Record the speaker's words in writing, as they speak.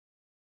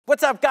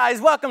What's up, guys?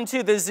 Welcome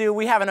to the zoo.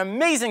 We have an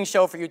amazing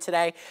show for you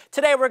today.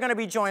 Today, we're going to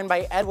be joined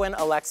by Edwin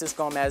Alexis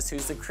Gomez,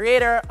 who's the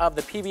creator of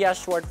the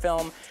PBS short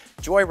film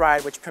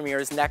Joyride, which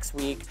premieres next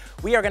week.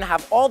 We are going to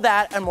have all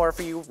that and more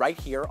for you right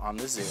here on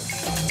the zoo.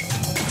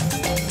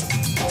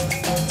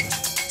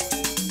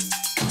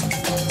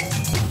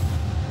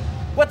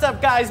 What's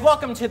up, guys?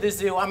 Welcome to the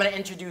zoo. I'm going to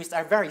introduce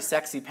our very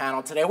sexy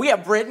panel today. We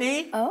have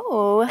Brittany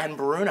and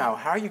Bruno.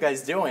 How are you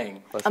guys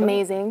doing?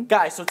 Amazing.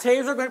 Guys, so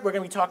today we're going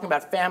to be talking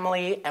about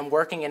family and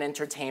working in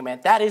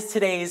entertainment. That is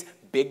today's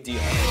big deal.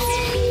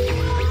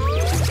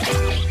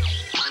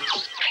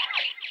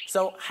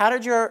 So how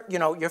did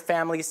your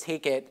families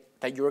take it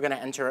that you were going to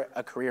enter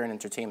a career in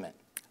entertainment?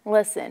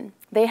 Listen,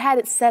 they had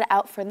it set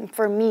out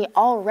for me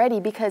already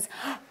because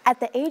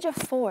at the age of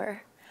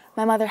 4,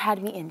 my mother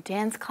had me in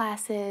dance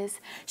classes,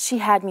 she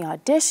had me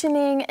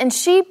auditioning, and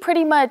she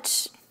pretty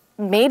much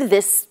made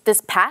this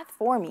path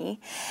for me.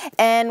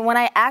 And when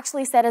I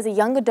actually said as a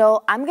young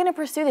adult, I'm gonna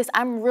pursue this,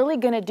 I'm really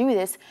gonna do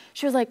this,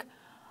 she was like,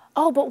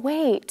 oh, but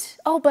wait,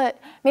 oh, but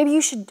maybe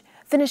you should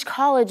finish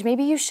college,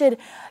 maybe you should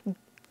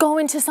go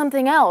into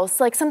something else,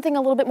 like something a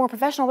little bit more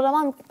professional.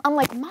 But I'm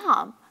like,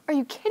 Mom, are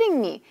you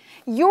kidding me?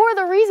 You're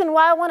the reason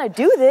why I wanna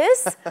do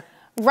this.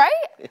 Right?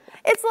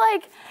 It's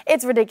like,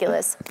 it's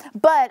ridiculous.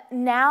 But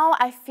now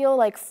I feel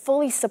like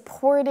fully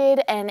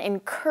supported and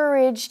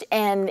encouraged,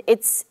 and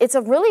it's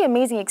a really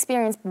amazing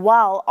experience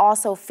while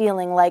also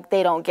feeling like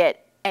they don't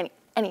get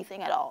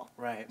anything at all.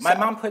 Right. My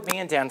mom put me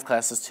in dance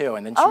classes too,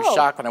 and then she was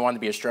shocked when I wanted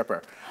to be a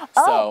stripper.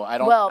 So I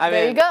don't. Well,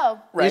 there you go.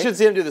 Right? You should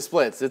see him do the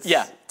splits. It's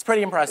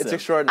pretty impressive. It's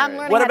extraordinary. I'm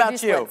learning what how about to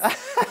do you?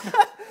 splits.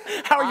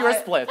 How are your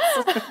splits?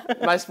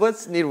 My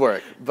splits need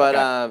work, but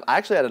I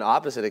actually had an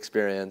opposite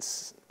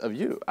experience of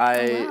you.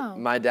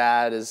 My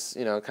dad is,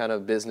 kind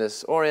of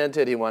business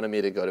oriented. He wanted me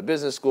to go to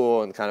business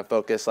school and kind of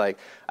focus. Like,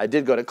 I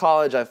did go to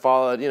college. I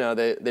followed,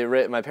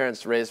 my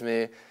parents raised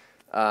me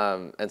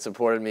and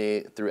supported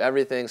me through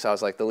everything. So I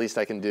was like, the least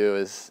I can do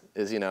is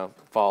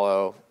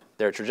follow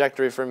their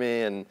trajectory for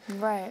me. And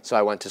so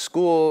I went to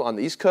school on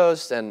the East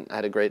Coast and I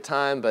had a great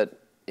time. But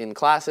in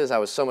classes, I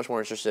was so much more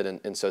interested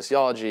in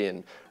sociology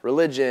and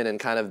religion and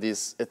kind of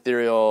these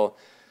ethereal,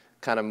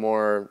 kind of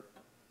more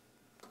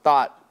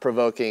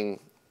thought-provoking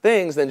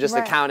things than just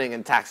accounting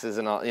and taxes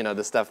and all,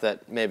 the stuff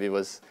that maybe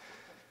was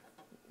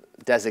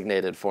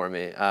designated for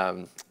me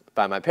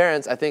by my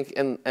parents. I think,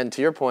 and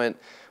to your point,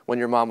 when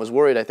your mom was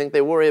worried, I think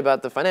they worry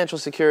about the financial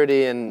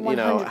security and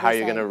 100%. How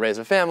you're going to raise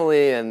a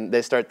family, and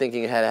they start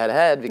thinking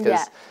ahead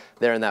because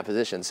they're in that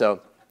position.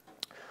 So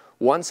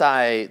once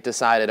I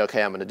decided,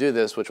 okay, I'm going to do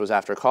this, which was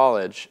after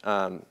college,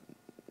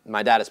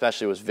 my dad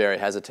especially was very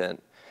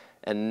hesitant.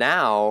 And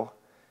now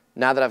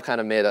that I've kind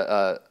of made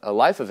a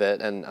life of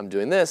it, and I'm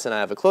doing this, and I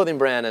have a clothing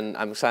brand, and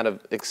I'm kind of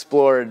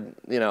explored,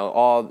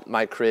 all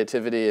my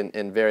creativity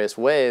in various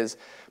ways,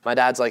 my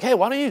dad's like, hey,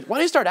 why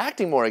don't you start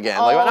acting more again?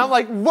 Like, and I'm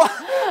like, what?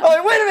 I'm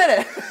like, wait a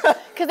minute.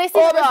 Because they see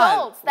the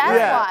results.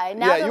 That's why.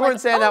 Now you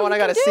weren't saying that when I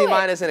got a C-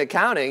 in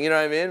accounting. You know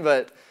what I mean?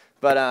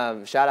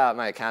 But shout out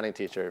my accounting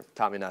teacher,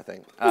 taught me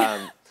nothing.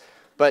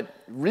 But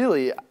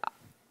really,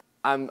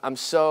 I'm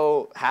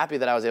so happy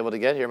that I was able to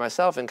get here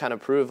myself and kind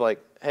of prove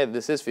like, hey,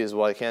 this is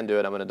feasible. I can do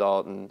it. I'm an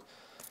adult and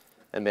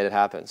made it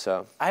happen.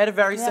 So I had a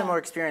very similar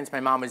experience. My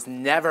mom was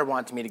never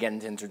wanting me to get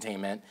into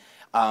entertainment.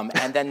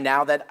 And then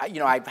now that,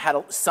 I've had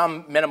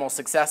some minimal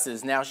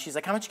successes, now she's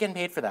like, how much are you getting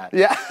paid for that?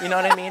 Yeah. You know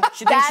what I mean?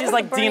 She thinks she's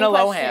like Dina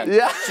Lohan.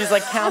 Yeah. She's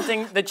like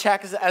counting the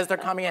checks as they're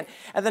coming in.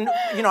 And then,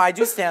 I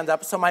do stand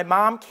up. So my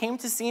mom came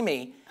to see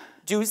me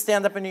do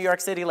stand up in New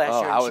York City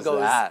last year. And she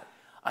goes,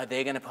 are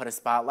they going to put a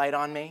spotlight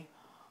on me?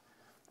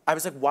 I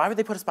was like, why would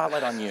they put a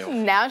spotlight on you?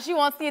 Now she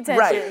wants the attention.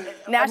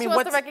 Right. Now she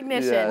wants the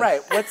recognition. Yeah.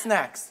 Right. What's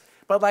next?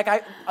 But like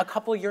a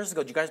couple of years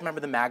ago, do you guys remember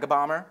the MAGA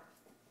bomber?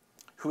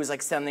 Who was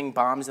like sending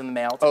bombs in the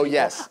mail to people?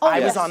 Yes. I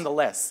was on the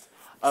list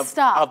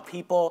of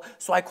people.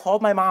 So I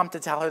called my mom to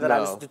tell her that I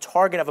was the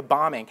target of a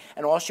bombing.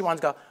 And all she wanted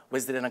to go,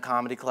 was it in a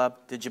comedy club?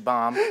 Did you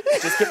bomb?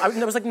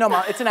 It was like, no,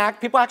 Mom, it's an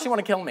act. People actually want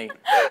to kill me.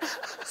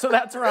 So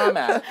that's where I'm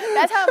at.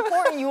 That's how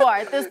important you are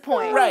at this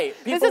point. Right.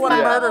 People want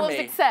to murder me.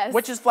 Success.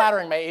 Which is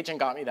flattering. My agent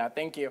got me that.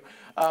 Thank you.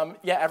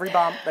 Every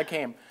bomb that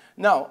came.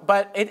 No,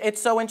 but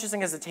it's so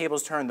interesting as the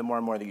tables turn, the more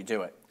and more that you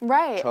do it.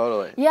 Right.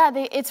 Totally. Yeah,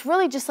 it's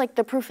really just like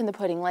the proof in the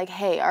pudding. Like,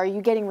 hey, are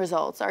you getting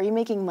results? Are you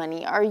making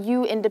money? Are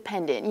you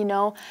independent,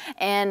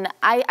 And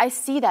I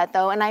see that,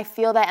 though, and I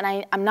feel that,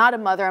 and I'm not a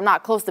mother. I'm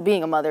not close to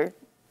being a mother.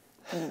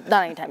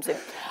 Not anytime soon.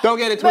 Don't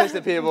get it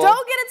twisted, people.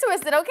 Don't get it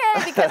twisted,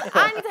 okay? Because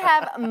I need to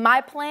have my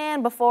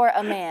plan before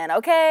a man,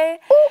 okay?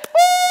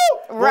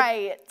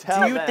 Right.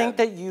 Do you think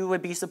that you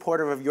would be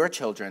supportive of your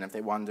children if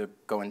they wanted to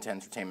go into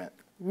entertainment?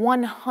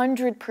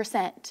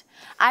 100%.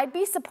 I'd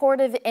be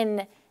supportive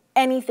in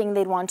anything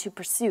they'd want to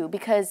pursue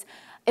because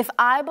if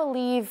I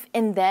believe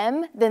in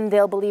them, then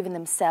they'll believe in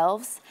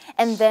themselves,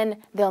 and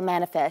then they'll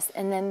manifest,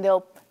 and then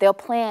they'll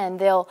plan,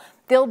 they'll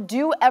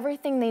do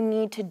everything they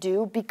need to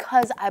do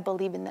because I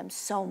believe in them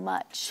so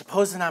much.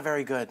 Suppose they're not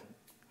very good.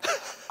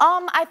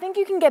 I think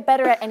you can get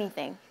better at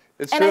anything.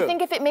 It's and true. I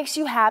think if it makes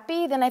you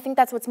happy, then I think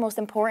that's what's most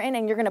important,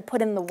 and you're gonna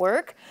put in the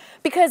work.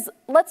 Because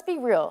let's be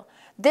real,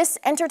 this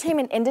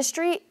entertainment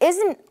industry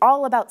isn't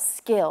all about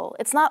skill.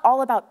 It's not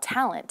all about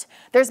talent.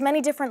 There's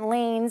many different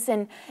lanes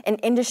and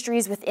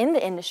industries within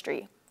the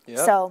industry. Yep.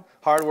 So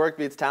hard work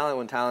beats talent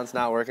when talent's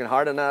not working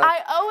hard enough. I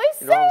always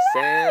You know what I'm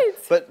say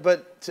saying?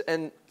 that.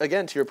 And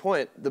again, to your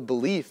point, the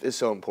belief is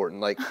so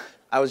important. Like,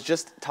 I was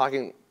just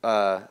talking,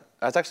 I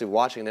was actually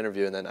watching an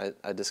interview, and then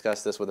I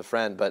discussed this with a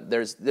friend, but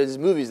there's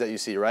movies that you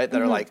see, right,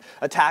 that are like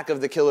Attack of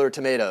the Killer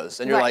Tomatoes,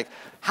 and you're like,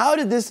 how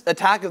did this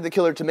Attack of the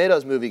Killer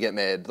Tomatoes movie get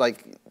made?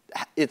 Like,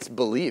 it's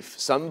belief.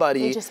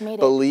 Somebody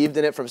believed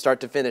in it from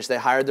start to finish. They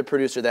hired the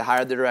producer, they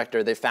hired the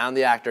director, they found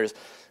the actors,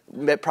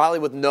 probably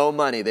with no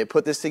money. They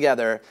put this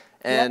together,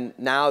 and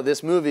now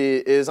this movie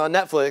is on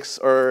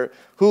Netflix or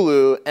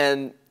Hulu,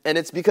 and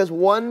it's because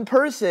one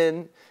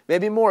person,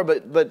 maybe more,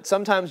 but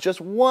sometimes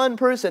just one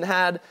person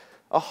had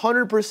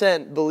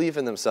 100% belief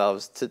in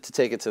themselves to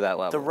take it to that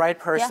level. The right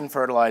person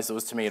fertilized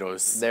those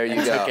tomatoes. There you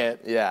and go. Took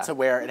it to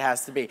where it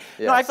has to be.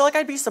 Yes. No, I feel like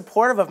I'd be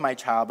supportive of my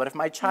child, but if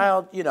my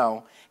child, you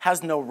know,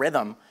 has no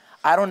rhythm,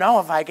 I don't know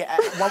if I get,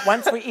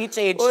 once we each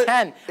age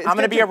 10, I'm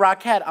gonna be a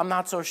rockette, I'm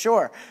not so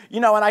sure. You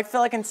know, and I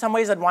feel like in some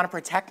ways I'd wanna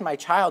protect my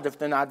child if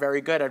they're not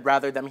very good. I'd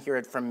rather them hear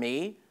it from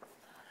me.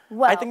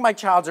 Well, I think my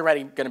child's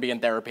already gonna be in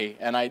therapy,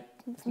 and I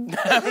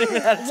haven't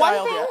even had a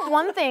child yet.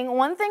 One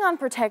thing on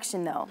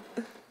protection though.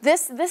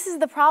 This is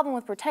the problem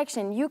with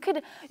protection. You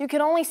could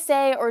only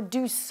say or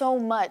do so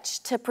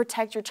much to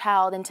protect your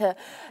child and to,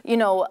 you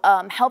know,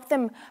 help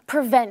them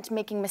prevent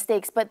making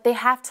mistakes. But they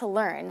have to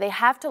learn. They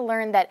have to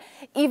learn that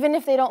even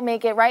if they don't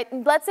make it right,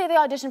 let's say they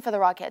audition for the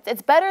Rockettes.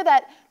 It's better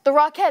that the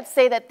Rockettes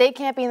say that they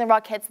can't be in the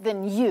Rockettes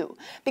than you,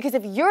 because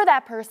if you're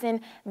that person,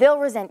 they'll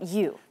resent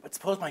you. But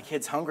suppose my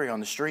kid's hungry on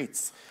the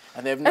streets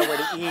and they have nowhere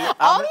to eat.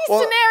 All these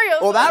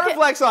scenarios. Well, that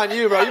reflects on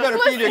you, bro. You better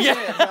feed your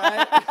kids,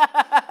 right?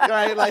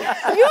 Right? Like,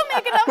 you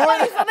make enough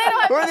money so they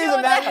don't have who are to these deal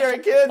with that. imaginary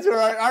kids who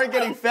aren't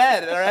getting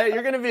fed? All right,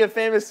 you're gonna be a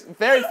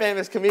very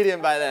famous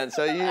comedian by then.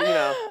 So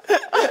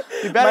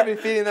you better be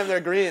feeding them their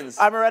greens.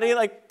 I'm already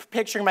like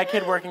picturing my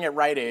kid working at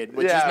Rite Aid,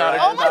 which is not,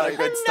 right. not a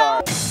good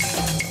start.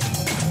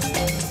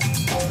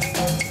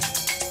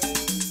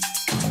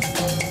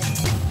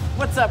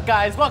 What's up,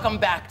 guys? Welcome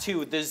back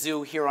to The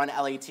Zoo here on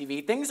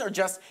LATV. Things are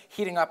just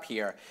heating up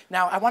here.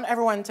 Now, I want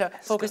everyone to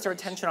focus their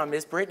attention on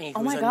Miss Brittany,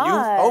 who's a new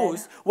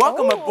host.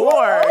 Welcome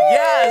aboard.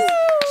 Yes,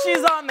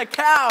 she's on the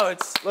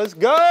couch. Let's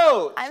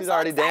go. I'm She's so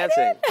already excited.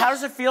 dancing. How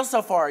does it feel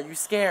so far? Are you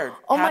scared?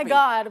 Oh my Happy?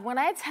 God, when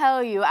I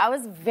tell you, I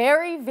was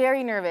very,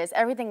 very nervous.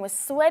 Everything was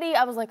sweaty.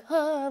 I was like,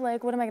 huh,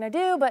 like, what am I gonna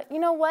do? But you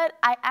know what?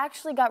 I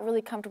actually got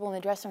really comfortable in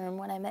the dressing room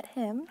when I met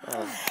him.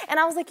 And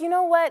I was like, you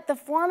know what? The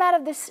format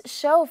of this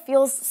show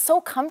feels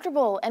so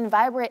comfortable and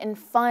vibrant and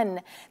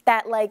fun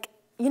that, like,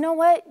 you know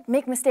what?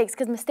 Make mistakes,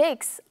 because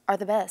mistakes are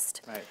the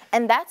best. Right.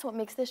 And that's what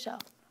makes this show.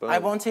 I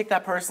won't take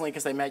that personally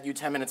because I met you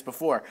 10 minutes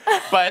before.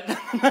 But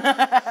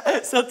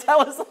so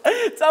tell us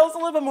a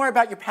little bit more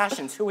about your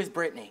passions. Who is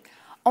Brittany?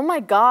 Oh my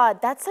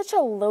God, that's such a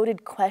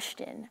loaded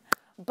question.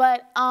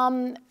 But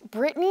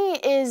Brittany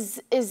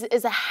is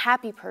a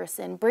happy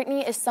person.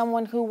 Brittany is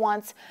someone who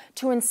wants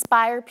to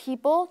inspire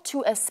people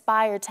to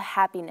aspire to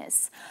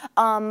happiness.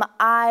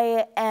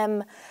 I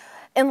am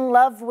in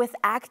love with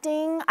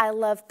acting. I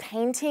love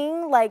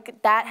painting.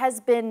 Like, that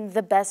has been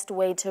the best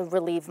way to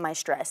relieve my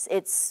stress.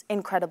 It's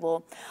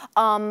incredible.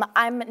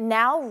 I'm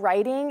now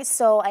writing,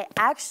 so I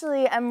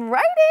actually am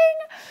writing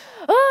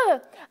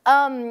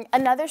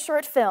another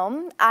short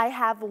film. I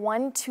have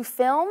one to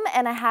film,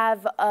 and I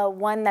have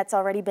one that's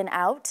already been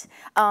out.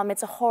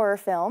 It's a horror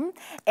film,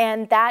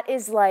 and that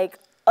is like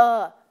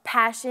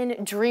passion,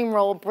 dream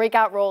role,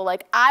 breakout role.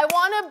 Like, I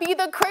want to be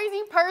the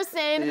crazy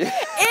person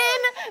in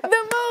the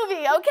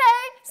movie, okay?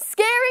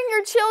 Scaring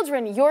your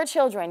children,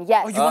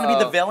 yes. Oh, you want to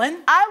be the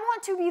villain? I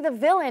want to be the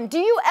villain. Do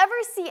you ever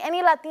see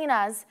any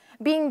Latinas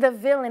being the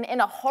villain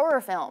in a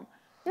horror film?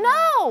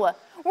 No.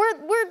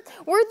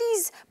 We're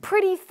these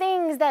pretty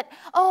things that,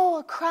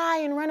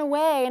 cry and run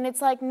away. And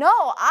it's like, no,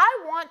 I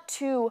want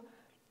to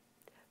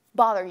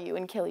bother you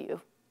and kill you.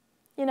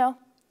 You know?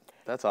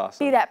 That's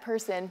awesome. Be that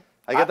person.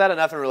 I get that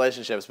enough in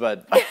relationships,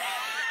 but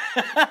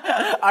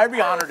I'd be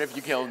honored if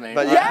you killed me.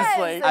 But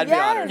honestly, I'd be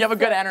honored. You have a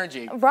good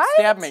energy. Right?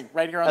 Stab me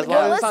right here on As the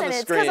long couch. as it's on the Listen,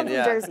 it's because screen, I'm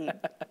from Jersey.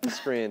 The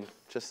screen,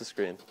 just the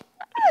screen.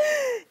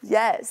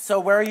 Yes. So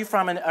where are you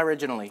from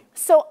originally?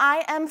 So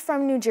I am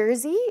from New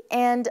Jersey,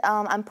 and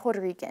I'm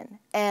Puerto Rican,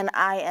 and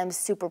I am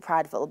super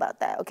prideful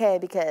about that, okay?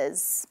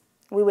 Because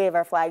we wave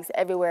our flags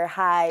everywhere,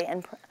 high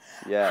and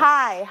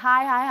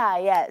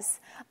high,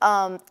 yes.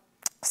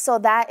 So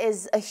that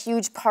is a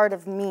huge part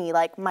of me.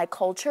 Like, my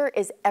culture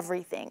is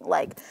everything.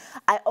 Like,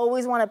 I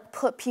always want to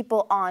put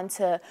people on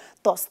to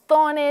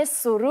tostones,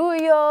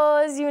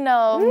 surullos, you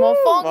know,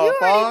 mofongo. You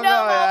already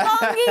know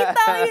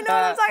mofonguito, you know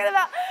what I'm talking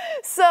about.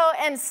 So,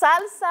 and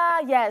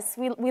salsa, yes,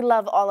 we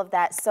love all of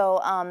that. So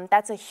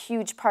that's a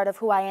huge part of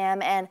who I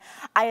am. And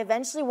I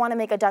eventually want to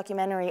make a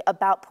documentary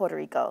about Puerto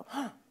Rico.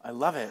 I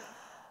love it.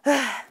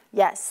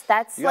 Yes,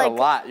 that's You got a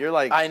lot. You're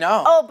like, I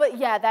know. Oh, but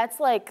yeah, that's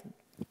like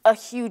a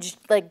huge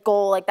like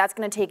goal. Like that's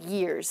gonna take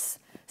years.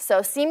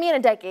 So see me in a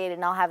decade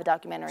and I'll have a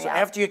documentary out.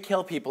 After you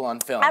kill people on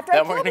film, After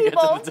then I we're kill gonna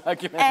people get to the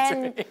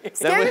documentary. and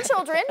scare the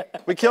children.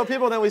 We kill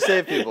people, then we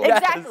save people.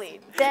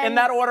 Exactly. Then, in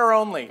that order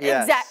only.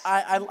 Yes.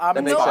 Exactly.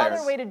 I'm makes no sense.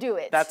 other way to do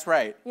it. That's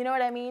right. You know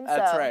what I mean?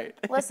 That's so, right.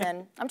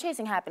 Listen, I'm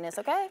chasing happiness,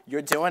 okay?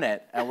 You're doing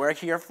it, and we're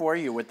here for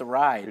you with the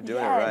ride. You're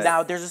doing it right.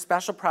 Now, there's a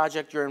special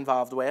project you're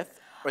involved with,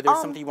 or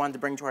there's something you wanted to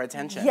bring to our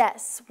attention.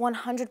 Yes,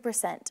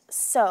 100%.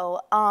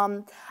 So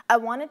I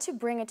wanted to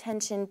bring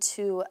attention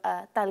to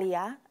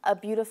Talia, a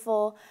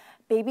beautiful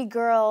baby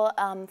girl,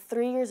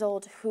 3 years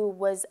old, who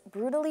was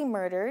brutally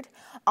murdered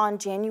on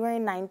January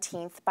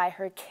 19th by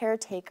her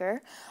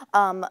caretaker,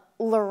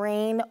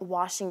 Lorraine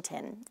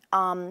Washington.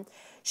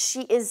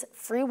 She is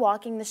free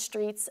walking the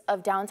streets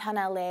of downtown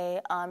LA.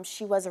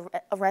 She was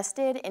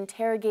arrested,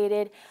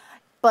 interrogated,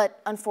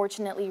 but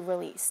unfortunately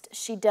released.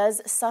 She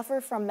does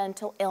suffer from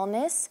mental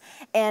illness,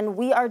 and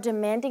we are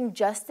demanding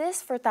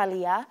justice for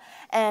Talia,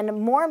 and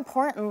more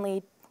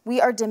importantly, we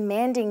are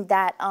demanding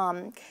that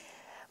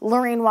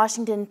Lorraine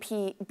Washington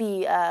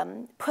be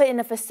put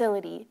in a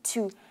facility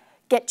to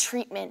get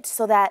treatment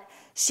so that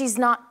she's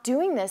not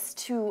doing this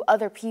to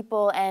other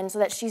people and so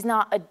that she's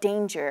not a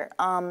danger.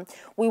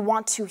 We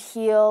want to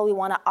heal, we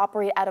want to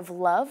operate out of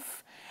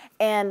love.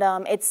 And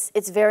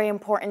it's very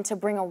important to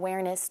bring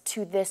awareness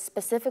to this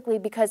specifically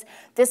because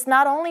this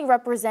not only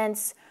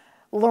represents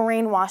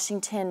Lorraine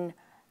Washington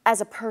as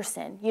a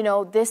person, you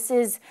know, this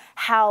is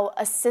how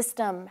a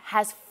system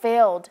has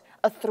failed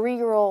a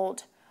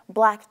 3-year-old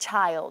Black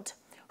child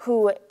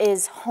who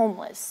is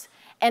homeless.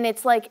 And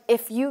it's like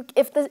if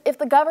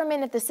the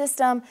government, if the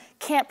system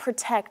can't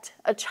protect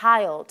a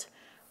child,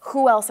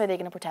 who else are they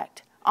going to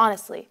protect,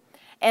 honestly?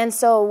 And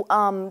so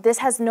this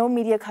has no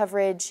media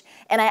coverage,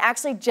 and I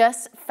actually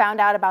just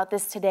found out about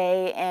this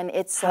today, and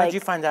it's How did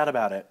you find out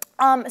about it?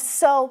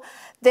 So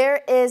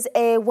there is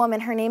a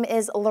woman, her name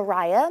is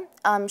Lariah.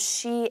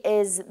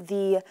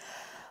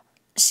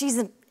 She's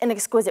an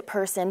exquisite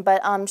person,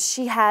 but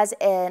she has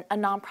a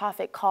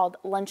nonprofit called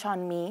Lunch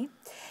on Me,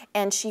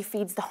 and she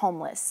feeds the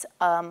homeless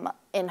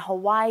in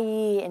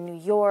Hawaii, in New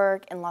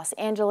York, in Los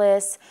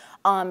Angeles.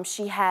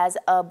 She has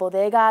a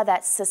bodega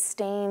that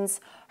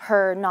sustains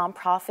her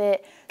nonprofit.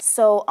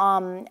 So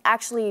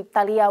actually,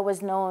 Talia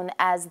was known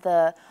as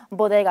the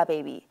bodega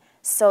baby.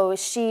 So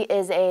she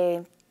is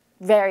a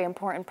very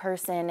important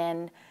person,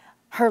 and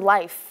her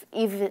life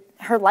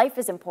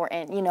is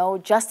important. You know,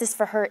 justice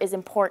for her is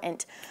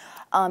important.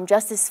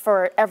 Justice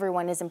for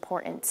everyone is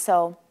important.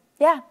 So,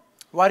 yeah.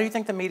 Why do you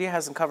think the media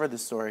hasn't covered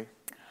this story?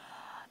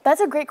 That's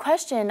a great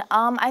question.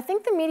 I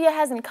think the media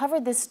hasn't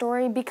covered this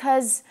story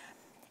because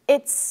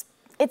it's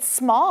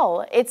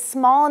small. It's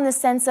small in the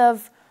sense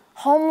of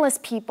homeless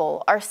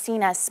people are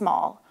seen as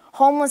small.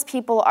 Homeless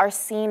people are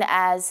seen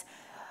as,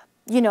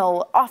 you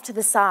know, off to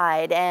the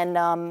side and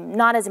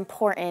not as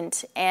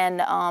important.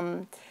 And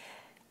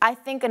I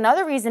think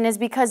another reason is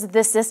because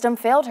the system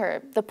failed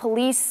her. The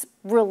police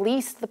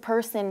released the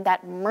person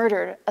that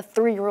murdered a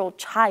 3-year-old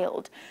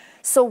child.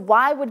 So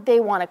why would they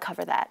want to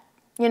cover that?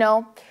 You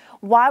know,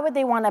 why would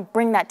they want to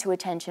bring that to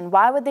attention?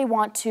 Why would they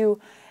want to,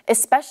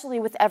 especially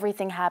with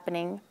everything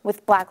happening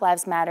with Black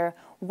Lives Matter,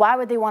 why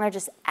would they want to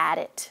just add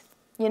it?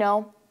 You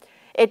know,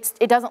 it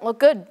doesn't look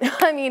good.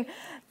 I mean,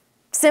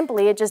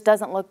 simply, it just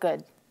doesn't look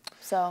good.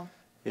 So.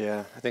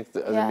 Yeah, I think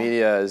the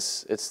media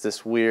it's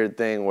this weird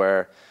thing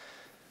where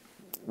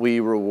we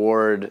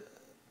reward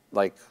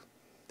like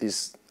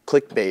these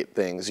clickbait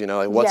things, you know,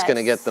 like what's going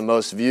to get the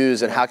most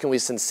views and how can we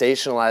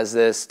sensationalize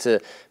this to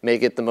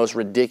make it the most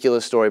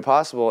ridiculous story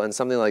possible, and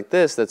something like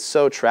this that's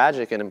so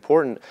tragic and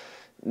important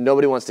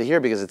nobody wants to hear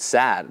because it's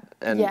sad,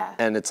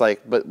 and it's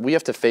like, but we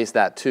have to face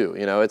that too,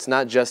 you know. It's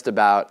not just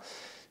about,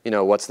 you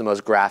know, what's the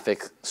most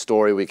graphic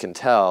story we can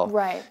tell.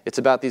 Right. It's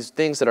about these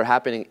things that are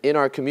happening in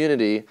our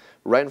community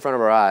right in front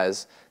of our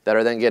eyes that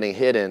are then getting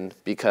hidden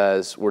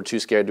because we're too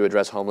scared to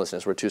address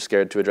homelessness. We're too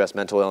scared to address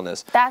mental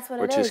illness. That's what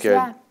we're it too is, scared.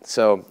 yeah.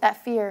 So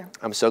that fear.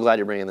 I'm so glad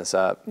you're bringing this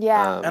up.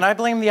 Yeah. And I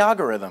blame the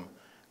algorithm.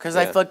 Because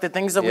I feel like the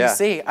things that we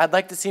see, I'd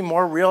like to see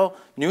more real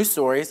news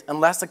stories and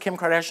less of Kim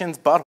Kardashian's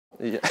butthole.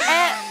 Yeah.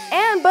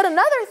 But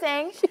another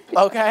thing,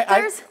 okay,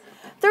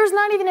 there's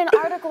not even an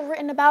article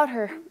written about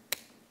her.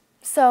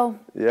 So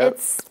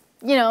it's,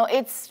 you know,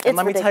 it's and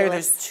let ridiculous. me tell you,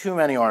 there's too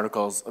many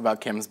articles about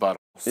Kim's butthole.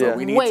 So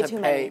we need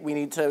we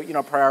need to, you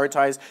know,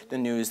 prioritize the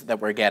news that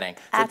we're getting.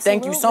 So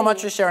thank you so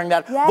much for sharing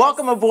that. Yes.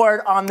 Welcome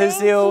aboard on the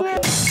Zoo.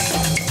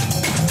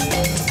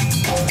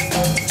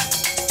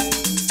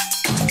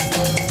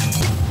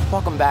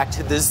 Welcome back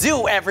to the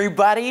Zoo,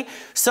 everybody.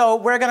 So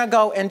we're gonna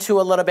go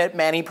into a little bit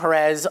Manny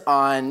Perez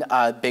on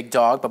Big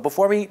Dog, but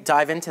before we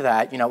dive into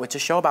that, you know, it's a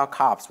show about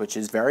cops, which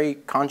is very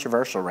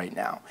controversial right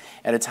now,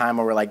 at a time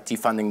where we're like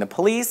defunding the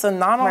police, and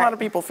not a lot of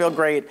people feel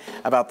great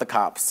about the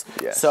cops.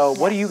 Yes. So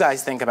what do you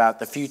guys think about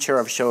the future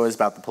of shows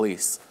about the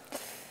police?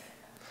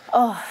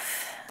 Oh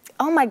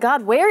my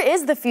God, where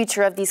is the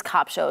future of these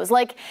cop shows?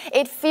 Like,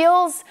 it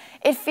feels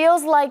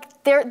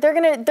like they're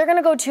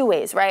gonna go two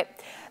ways, right?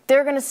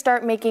 they're gonna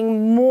start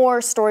making more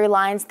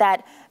storylines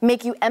that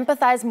make you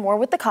empathize more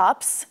with the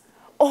cops,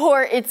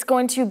 or it's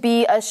going to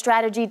be a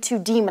strategy to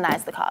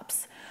demonize the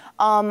cops.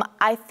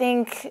 I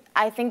think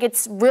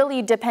it's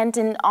really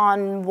dependent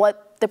on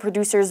what the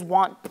producers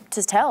want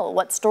to tell,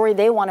 what story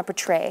they want to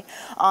portray.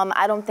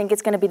 I don't think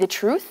it's going to be the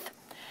truth,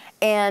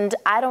 and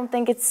I don't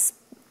think it's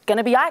going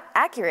to be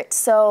accurate.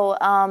 So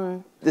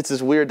it's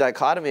this weird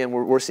dichotomy, and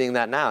we're seeing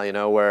that now, you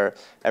know, where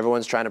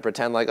everyone's trying to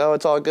pretend like, oh,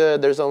 it's all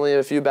good, there's only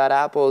a few bad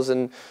apples,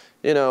 and,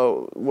 you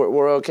know,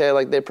 we're okay,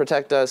 like they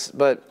protect us.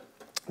 But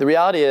the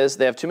reality is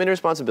they have too many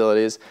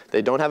responsibilities,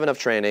 they don't have enough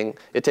training,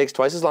 it takes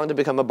twice as long to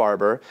become a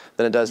barber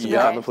than it does to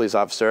become a police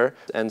officer.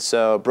 And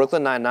so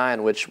Brooklyn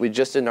Nine-Nine, which we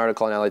just did an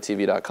article on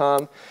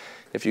LATV.com,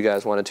 if you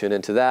guys want to tune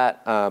into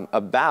that,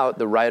 about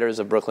the writers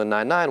of Brooklyn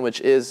Nine-Nine,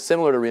 which is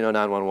similar to Reno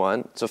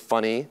 911. It's a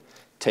funny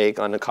take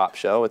on a cop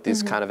show with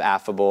these kind of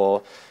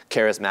affable,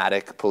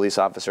 charismatic police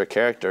officer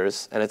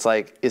characters. And it's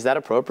like, is that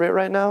appropriate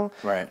right now?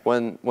 Right.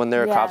 When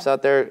there are cops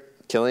out there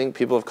killing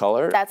people of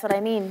color? That's what I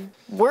mean.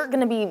 We're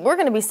gonna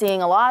be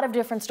seeing a lot of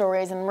different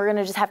stories, and we're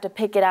gonna just have to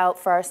pick it out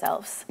for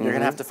ourselves. You're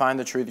gonna have to find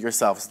the truth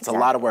yourselves. It's a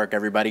lot of work,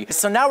 everybody.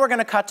 So now we're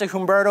gonna cut to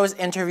Humberto's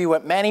interview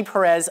with Manny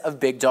Perez of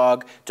Big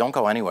Dog. Don't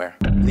go anywhere.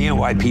 The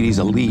NYPD's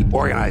elite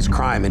organized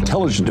crime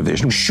intelligence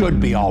division should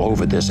be all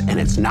over this, and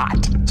it's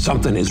not.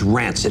 Something is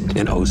rancid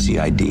in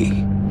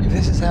OCID.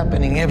 This is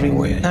happening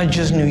everywhere, not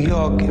just New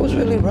York. Who's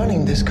really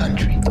running this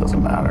country?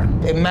 Doesn't matter.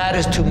 It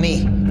matters to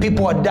me.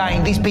 People are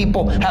dying. These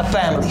people have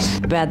families.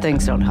 Bad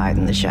things don't hide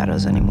in the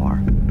shadows anymore.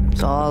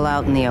 It's all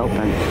out in the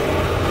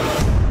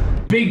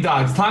open. Big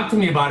Dogs, talk to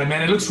me about it,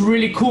 man. It looks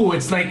really cool.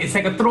 It's like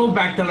a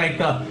throwback to like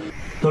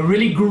the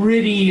really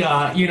gritty,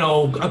 you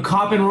know, a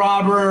cop and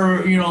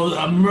robber, you know,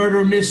 a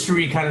murder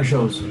mystery kind of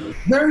shows.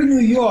 Very New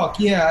York,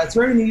 yeah, it's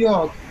very New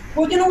York.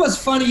 Well, you know what's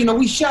funny? You know,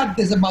 we shot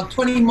this about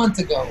 20 months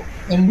ago,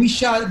 and we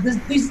shot this.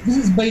 This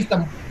is based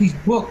on these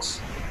books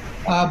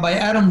by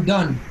Adam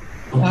Dunn,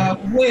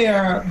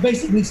 where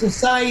basically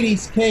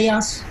society's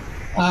chaos,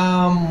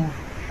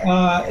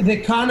 the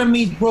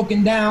economy's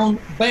broken down,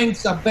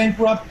 banks are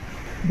bankrupt.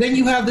 Then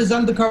you have this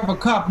undercover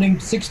cop named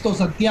Sixto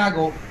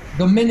Santiago,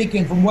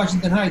 Dominican from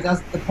Washington Heights.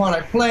 That's the part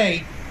I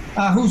play,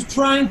 who's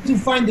trying to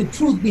find the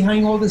truth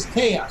behind all this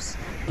chaos.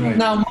 Right.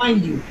 Now,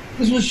 mind you,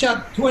 this was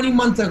shot 20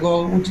 months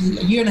ago, which is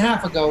a year and a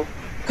half ago,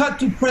 cut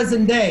to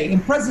present day.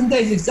 And present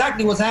day is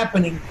exactly what's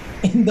happening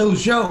in those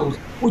shows,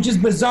 which is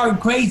bizarre and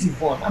crazy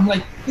for me. I'm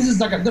like, this is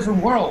like a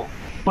different world.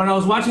 But I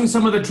was watching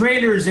some of the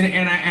trailers,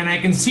 and I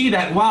can see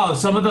that, wow,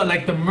 some of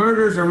the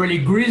murders are really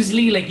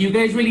grisly. Like, you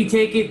guys really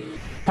take it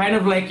kind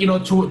of like, you know,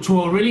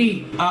 to a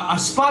really, a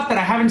spot that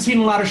I haven't seen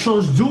a lot of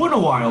shows do in a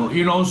while,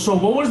 you know? So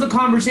what was the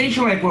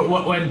conversation like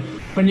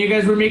when you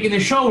guys were making the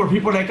show, where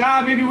people were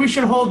like, maybe we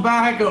should hold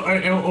back,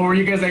 or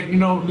you guys like, you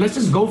know, let's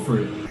just go for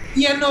it?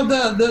 Yeah, no,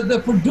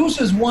 the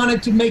producers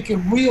wanted to make it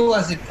real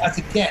as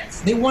it gets.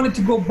 They wanted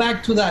to go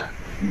back to that,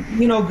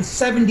 you know, the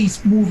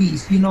 70s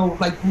movies, you know,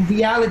 like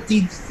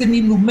reality,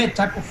 Sidney Lumet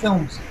type of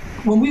films.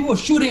 When we were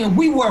shooting,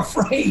 we were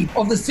afraid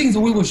of the scenes that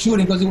we were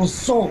shooting because it was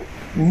so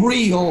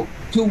real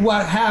to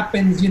what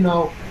happens, you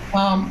know.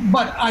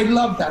 But I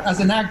love that. As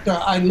an actor,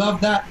 I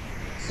love that.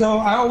 So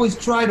I always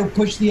try to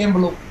push the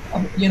envelope,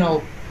 you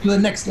know, to the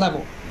next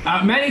level.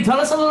 Manny, tell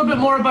us a little bit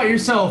more about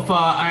yourself.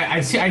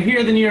 I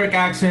hear the New York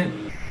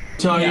accent.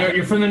 So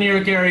you're from the New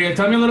York area.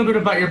 Tell me a little bit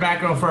about your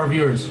background for our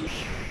viewers.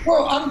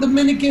 Well, I'm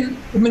Dominican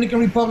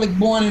Republic,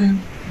 born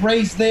and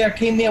raised there.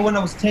 Came there when I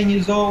was 10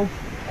 years old.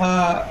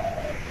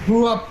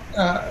 Grew up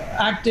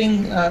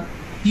acting,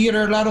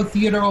 theater, a lot of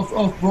theater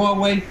off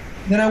Broadway.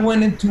 Then I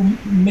went into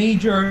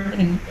major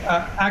in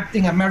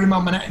acting at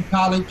Marymount Manhattan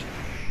College.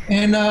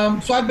 And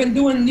so I've been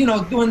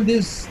doing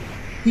this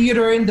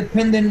theater,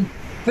 independent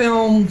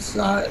films,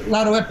 a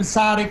lot of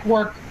episodic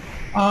work.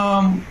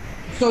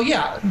 So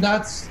yeah,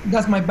 that's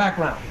my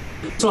background.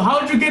 So how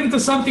did you get into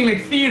something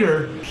like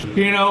theater,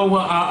 you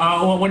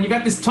know, when you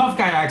got this tough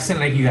guy accent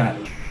like you got?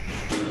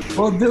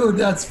 Well, dude,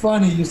 that's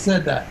funny you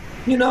said that.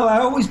 You know, I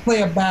always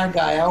play a bad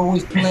guy. I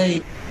always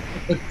play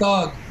the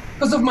thug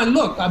because of my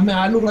look. I mean,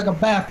 I look like a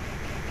bad.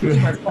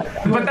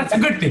 But that's a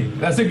good thing.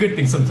 That's a good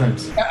thing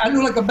sometimes. I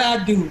look like a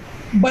bad dude.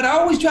 But I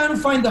always try to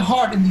find the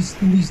heart in these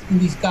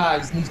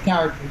guys, in these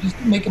characters, just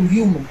to make them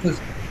human.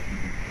 Because,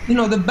 you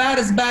know, the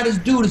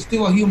baddest dude is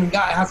still a human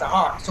guy, has a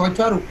heart. So I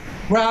try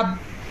to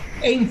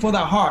aim for the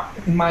heart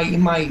in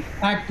my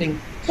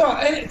acting. So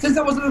since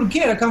I was a little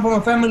kid, I come from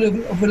a family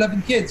of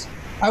 11 kids.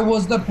 I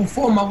was the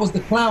performer, I was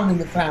the clown in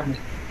the family.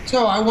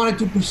 So I wanted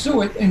to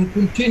pursue it and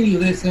continue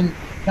this, and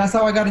that's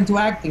how I got into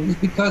acting, is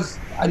because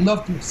I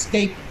love to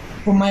escape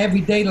from my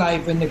everyday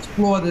life and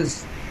explore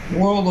this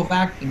world of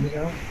acting, you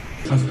know?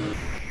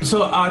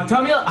 So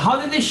tell me, how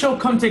did this show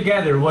come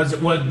together?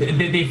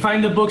 Did they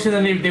find the books and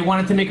then they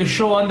wanted to make a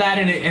show on that,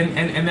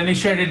 and then they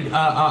started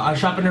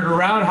shopping it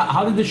around?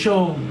 How did the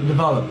show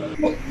develop?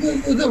 Well,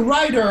 the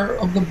writer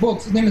of the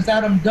books, his name is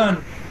Adam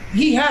Dunn.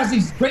 He has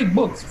these great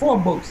books, 4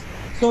 books.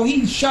 So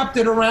he shopped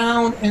it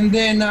around, and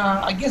then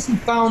I guess he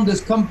found this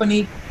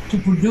company to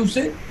produce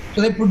it.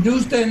 So they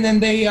produced it, and then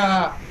they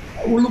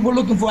we're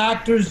looking for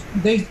actors.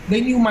 They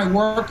knew my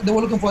work. They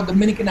were looking for a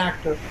Dominican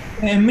actor,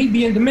 and me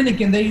being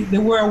Dominican, they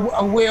were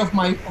aware of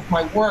my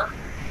work,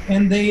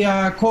 and they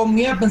called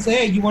me up and said,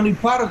 "Hey, you want to be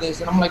part of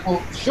this?" And I'm like,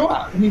 "Well, sure.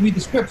 Let me read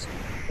the scripts."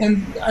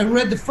 And I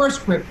read the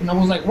first script, and I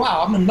was like,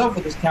 "Wow, I'm in love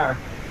with this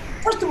character."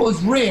 First of all,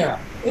 it's rare.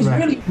 It's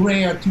really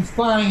rare to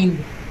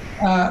find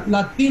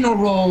Latino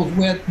roles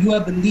where you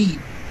have the lead,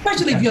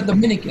 especially if you're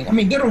Dominican. I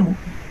mean,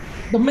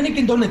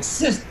 Dominican don't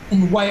exist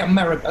in white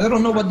America. They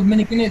don't know what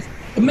Dominican is.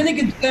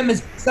 Dominican to them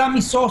is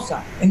Sammy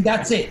Sosa, and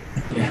that's it.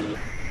 Yeah.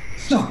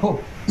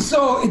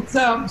 So it's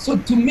so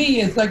to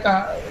me, it's like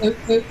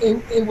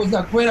it was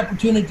a great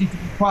opportunity to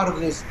be part of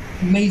this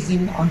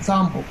amazing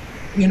ensemble.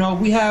 You know,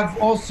 we have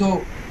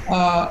also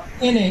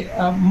in it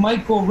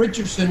Michael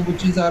Richardson,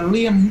 which is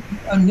Liam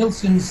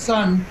Nielsen's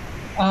son.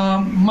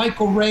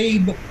 Michael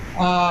Rabe,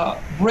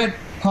 Brett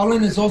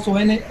Cullen is also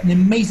in it, an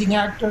amazing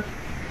actor.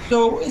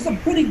 So it's a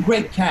pretty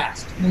great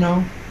cast, you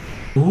know.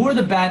 Who are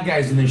the bad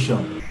guys in this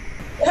show?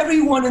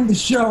 Everyone in the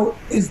show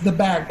is the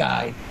bad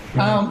guy.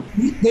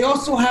 They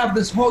also have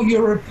this whole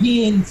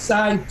European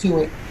side to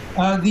it.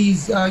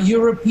 These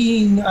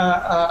European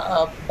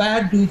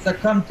bad dudes that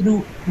come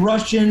through,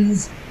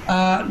 Russians,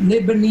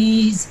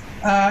 Lebanese.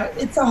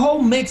 It's a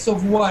whole mix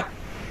of what,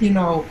 you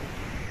know,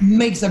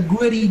 makes a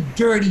gritty,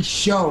 dirty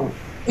show.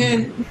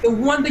 And the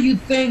one that you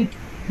think,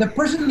 the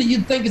person that you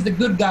think is the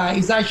good guy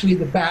is actually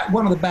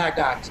one of the bad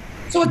guys.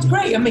 So it's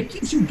great. I mean, it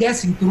keeps you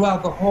guessing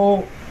throughout the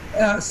whole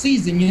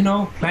season, you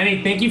know.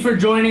 Manny, thank you for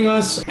joining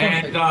us,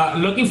 and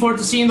looking forward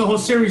to seeing the whole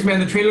series, man.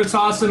 The trailer's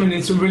awesome, and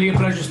it's really a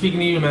pleasure speaking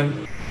to you,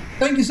 man.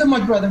 Thank you so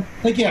much, brother.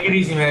 Take care. Take it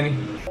easy, Manny.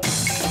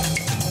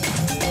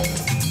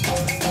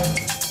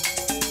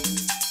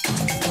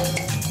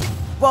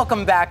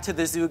 Welcome back to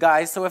The Zoo,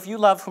 guys. So if you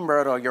love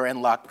Humberto, you're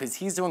in luck, because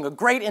he's doing a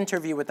great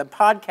interview with the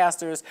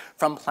podcasters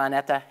from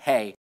Planeta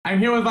G. I'm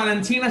here with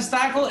Valentina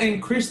Stackel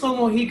and Crystal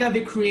Mojica,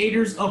 the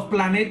creators of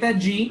Planeta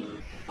G.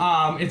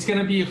 It's going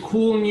to be a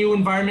cool new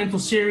environmental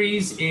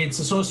series. It's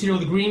associated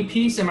with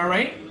Greenpeace, am I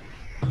right?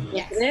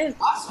 Yes, it is.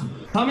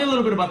 Awesome. Tell me a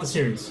little bit about the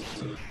series.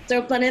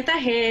 So Planeta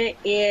G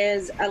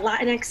is a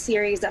Latinx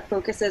series that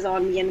focuses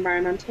on the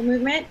environmental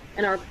movement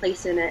and our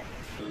place in it.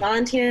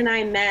 Valentina and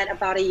I met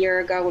about a year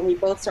ago when we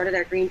both started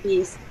at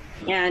Greenpeace,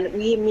 and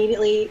we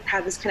immediately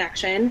had this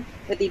connection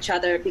with each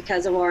other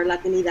because of our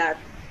Latinidad,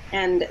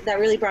 and that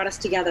really brought us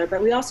together.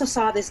 But we also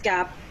saw this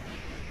gap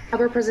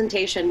of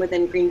representation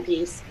within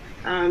Greenpeace.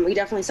 We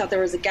definitely thought there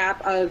was a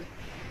gap of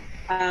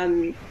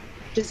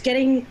just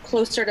getting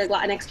closer to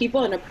Latinx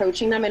people and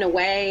approaching them in a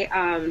way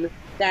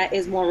that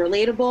is more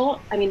relatable.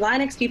 I mean,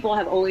 Latinx people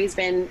have always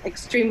been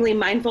extremely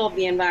mindful of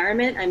the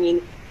environment. I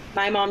mean,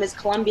 my mom is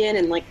Colombian,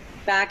 and like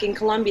back in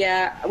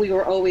Colombia, we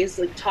were always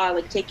like taught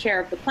like take care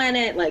of the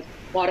planet, like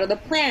water the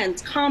plants,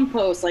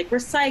 compost, like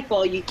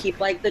recycle. You keep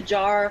like the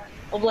jar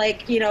of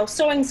like, you know,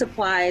 sewing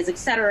supplies,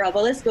 etc. The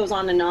list goes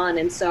on.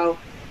 And so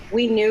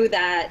we knew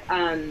that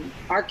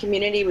our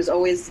community was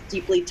always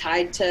deeply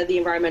tied to the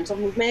environmental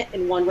movement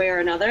in one way or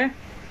another.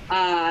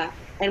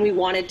 And we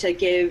wanted to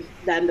give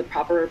them the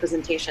proper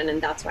representation,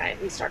 and that's why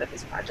we started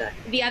this project.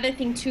 The other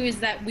thing too is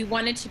that we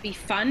want it to be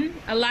fun.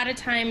 A lot of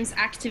times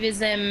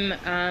activism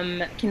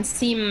can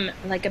seem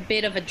like a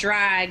bit of a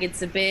drag.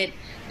 It's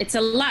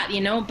a lot, you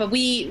know, but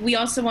we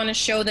also want to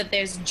show that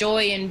there's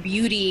joy and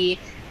beauty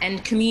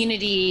and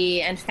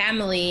community and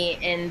family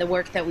in the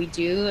work that we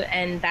do,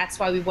 and that's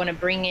why we want to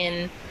bring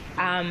in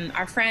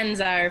our friends,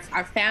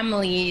 our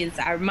families,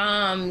 our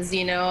moms,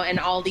 you know, and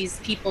all these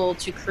people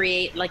to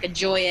create like a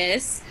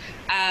joyous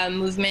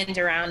movement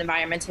around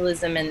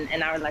environmentalism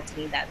and our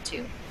Latinidad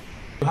too.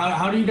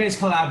 How do you guys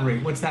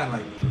collaborate? What's that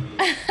like?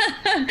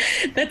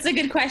 That's a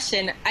good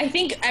question. I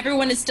think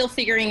everyone is still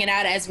figuring it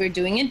out as we're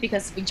doing it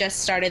because we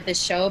just started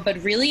this show,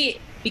 but really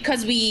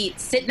because we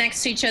sit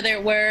next to each other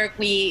at work,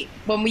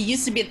 when we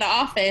used to be at the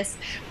office,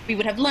 we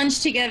would have lunch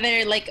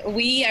together. Like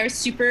we are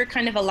super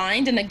kind of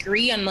aligned and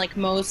agree on like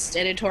most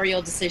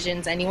editorial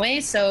decisions anyway.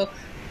 So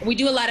we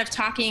do a lot of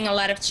talking, a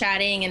lot of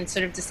chatting, and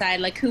sort of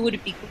decide like who would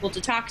it be cool to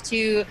talk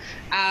to.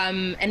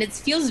 And it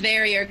feels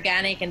very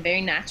organic and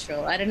very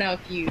natural. I don't know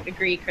if you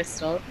agree,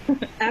 Crystal.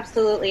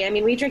 Absolutely. I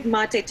mean, we drink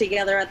mate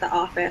together at the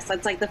office.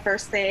 That's like the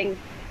first thing.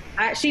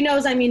 She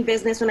knows I mean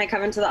business when I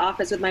come into the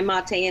office with my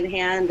mate in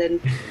hand.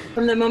 And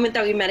from the moment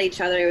that we met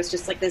each other, it was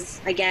just like this,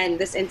 again,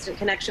 this instant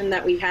connection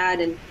that we had.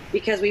 And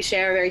because we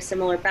share a very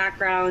similar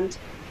background,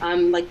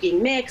 like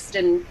being mixed,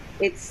 and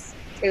it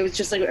was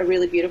just like a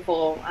really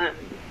beautiful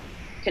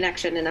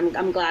connection. And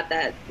I'm glad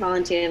that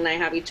Valentina and I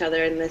have each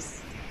other in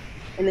this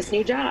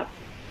new job.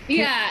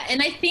 Yeah,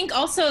 and I think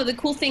also the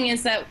cool thing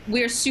is that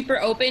we're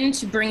super open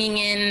to bringing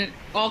in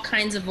all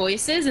kinds of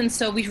voices, and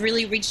so we've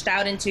really reached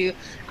out into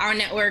our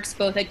networks,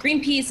 both at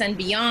Greenpeace and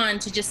beyond,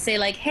 to just say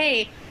like,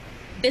 hey,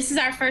 this is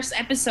our first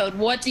episode.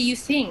 What do you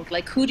think?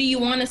 Like, who do you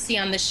want to see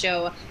on the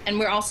show? And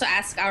we're also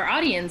ask our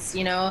audience,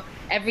 you know,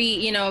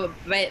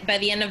 by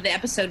the end of the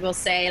episode, we'll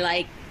say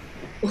like,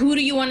 who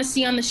do you want to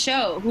see on the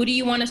show? Who do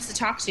you want us to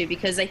talk to?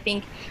 Because I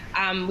think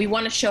we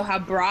want to show how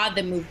broad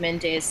the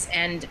movement is.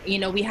 And, you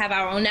know, we have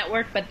our own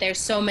network, but there's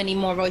so many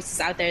more voices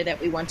out there that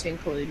we want to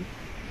include.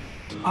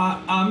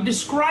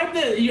 Describe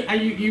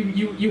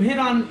you hit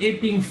on it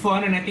being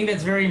fun, and I think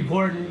that's very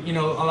important. You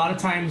know, a lot of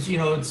times, you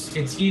know,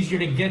 it's easier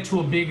to get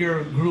to a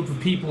bigger group of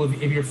people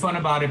if you're fun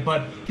about it.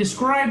 But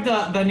describe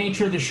the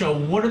nature of the show.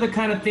 What are the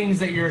kind of things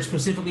that you're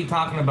specifically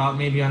talking about,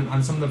 maybe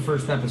on some of the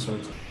first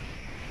episodes?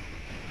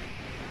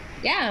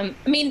 Yeah,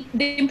 I mean,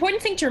 the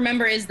important thing to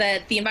remember is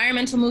that the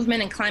environmental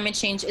movement and climate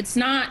change, it's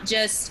not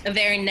just a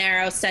very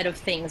narrow set of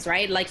things,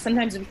 right? Like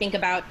sometimes we think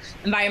about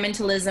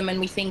environmentalism and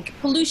we think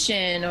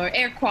pollution or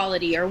air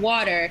quality or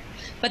water,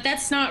 but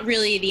that's not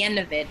really the end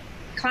of it.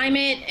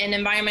 Climate and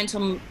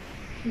environmental,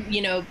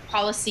 you know,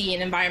 policy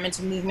and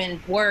environmental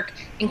movement work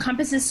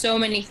encompasses so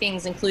many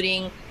things,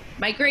 including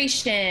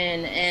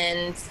migration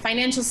and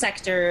financial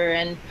sector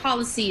and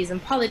policies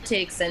and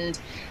politics and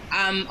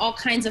all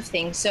kinds of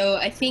things. So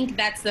I think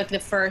that's the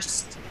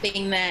first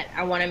thing that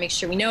I want to make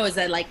sure we know is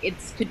that like it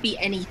could be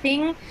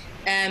anything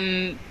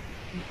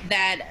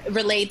that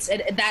relates,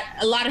 that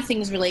a lot of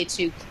things relate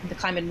to the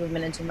climate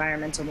movement and to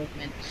environmental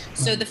movement.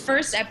 So the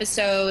first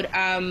episode,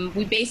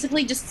 we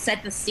basically just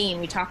set the scene.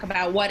 We talk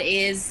about what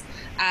is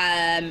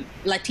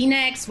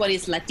Latinx, what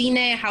is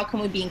Latina, how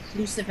can we be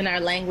inclusive in our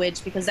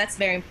language, because that's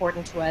very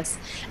important to us.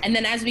 And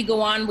then as we go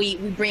on, we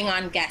bring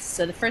on guests.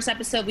 So the first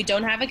episode, we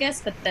don't have a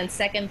guest, but then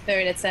second,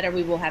 third, etc.,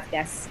 we will have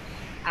guests.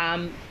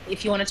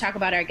 If you want to talk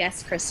about our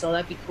guests, Crystal,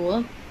 that'd be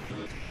cool.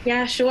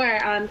 Yeah, sure.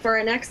 For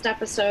our next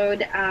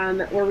episode,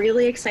 we're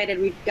really excited.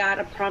 We've got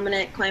a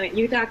prominent climate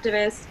youth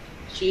activist.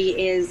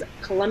 She is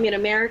Colombian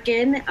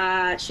American.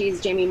 She's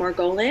Jamie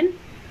Margolin.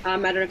 I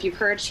don't know if you've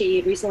heard,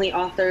 she recently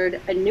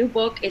authored a new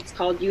book. It's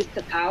called Youth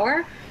to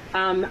Power,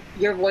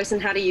 Your Voice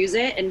and How to Use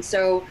It. And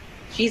so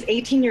she's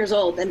 18 years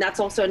old. And that's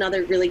also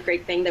another really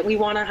great thing that we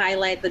want to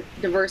highlight, the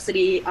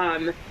diversity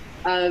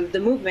of the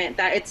movement,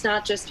 that it's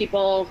not just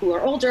people who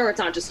are older, or it's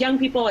not just young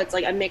people. It's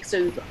like a mix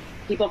of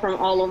people from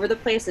all over the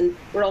place. And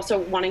we're also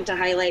wanting to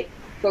highlight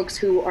folks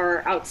who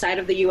are outside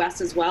of the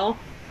US as well.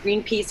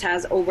 Greenpeace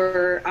has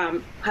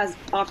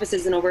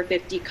offices in over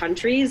 50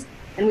 countries.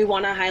 And we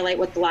want to highlight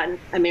what the Latin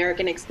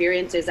American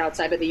experience is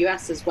outside of the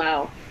US as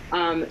well.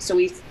 So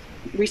we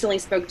recently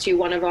spoke to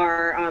one of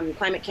our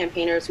climate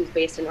campaigners who's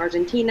based in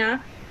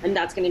Argentina, and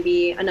that's going to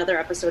be another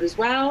episode as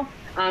well.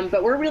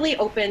 But we're really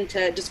open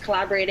to just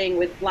collaborating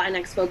with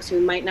Latinx folks who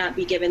might not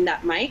be given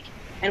that mic.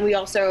 And we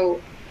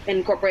also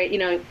incorporate, you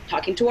know,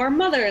 talking to our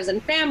mothers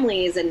and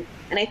families. And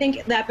I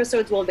think the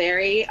episodes will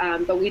vary,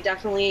 but we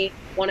definitely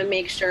want to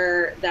make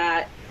sure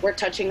that we're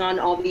touching on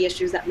all the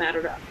issues that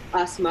matter to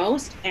us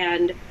most,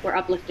 and we're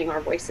uplifting our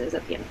voices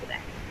at the end of the day.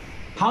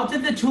 How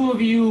did the two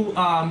of you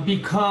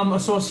become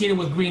associated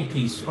with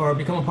Greenpeace or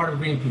become a part of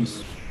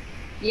Greenpeace?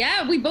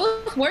 Yeah, we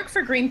both work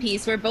for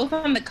Greenpeace. We're both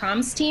on the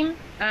comms team.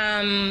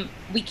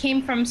 We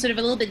came from sort of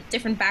a little bit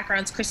different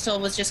backgrounds. Crystal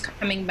was just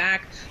coming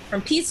back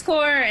from Peace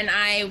Corps, and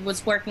I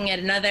was working at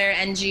another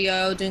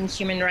NGO doing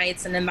human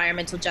rights and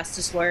environmental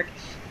justice work.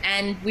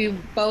 And we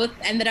both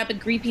ended up at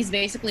Greenpeace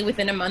basically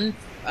within a month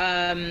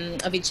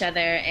of each other.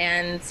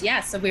 And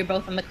yeah, so we're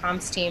both on the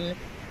comms team,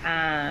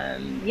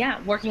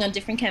 working on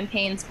different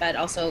campaigns, but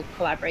also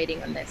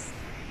collaborating on this.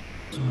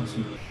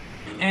 Awesome.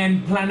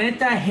 And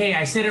Planeta G,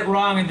 I said it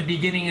wrong in the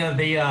beginning of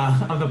the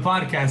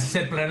podcast. I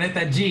said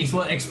Planeta G.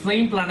 So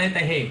explain Planeta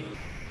G.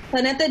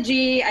 Planeta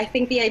G, I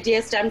think the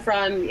idea stemmed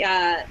from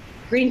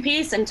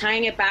Greenpeace and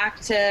tying it back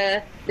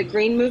to the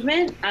green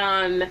movement,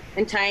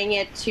 and tying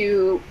it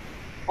to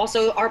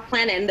also our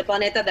planet and the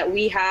planeta that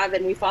we have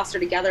and we foster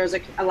together as a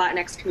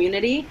Latinx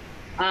community,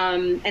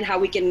 and how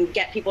we can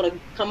get people to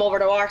come over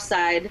to our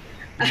side,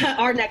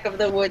 our neck of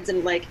the woods,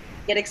 and like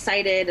get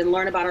excited and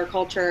learn about our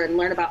culture and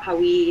learn about how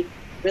we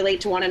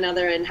relate to one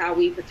another and how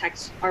we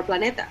protect our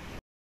planeta.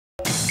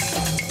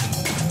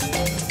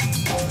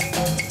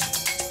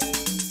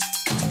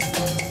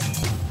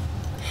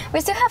 We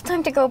still have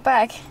time to go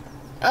back.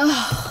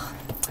 Ugh.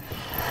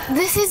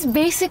 This is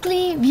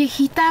basically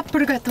Viejita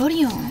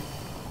Purgatorio.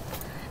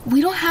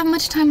 We don't have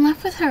much time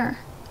left with her.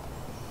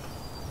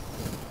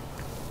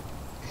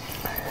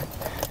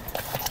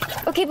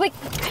 Okay, but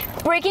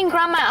breaking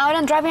Grandma out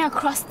and driving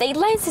across state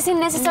lines isn't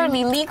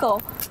necessarily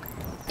legal.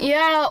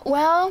 Yeah,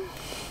 well,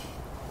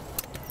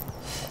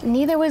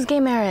 neither was gay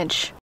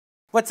marriage.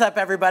 What's up,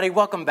 everybody?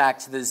 Welcome back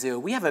to the zoo.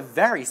 We have a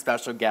very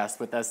special guest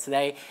with us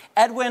today,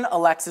 Edwin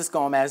Alexis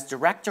Gomez,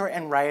 director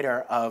and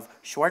writer of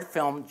short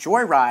film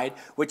Joyride,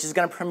 which is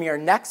going to premiere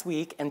next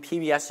week in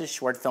PBS's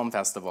Short Film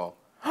Festival.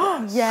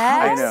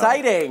 Yes.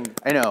 Exciting.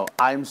 I know.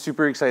 I'm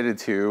super excited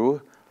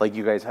too. Like,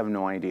 you guys have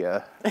no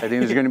idea. I think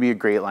there's going to be a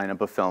great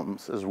lineup of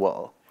films as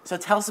well. So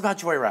tell us about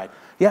Joyride.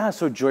 Yeah,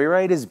 so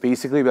Joyride is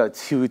basically about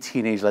two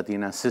teenage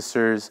Latina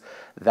sisters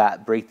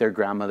that break their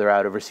grandmother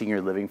out of her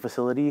senior living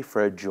facility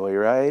for a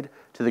joyride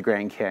to the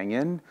Grand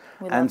Canyon.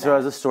 And so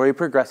as the story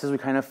progresses, we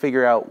kind of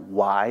figure out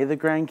why the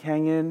Grand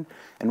Canyon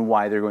and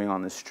why they're going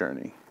on this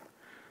journey.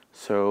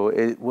 So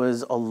it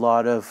was a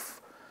lot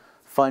of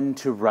fun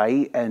to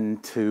write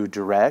and to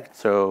direct.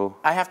 So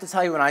I have to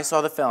tell you, when I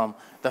saw the film,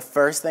 the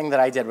first thing that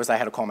I did was I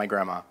had to call my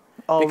grandma.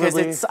 Oh, because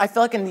really? I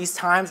feel like in these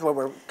times where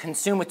we're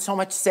consumed with so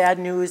much sad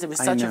news, it was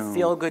such a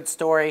feel-good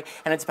story,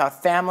 and it's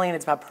about family, and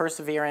it's about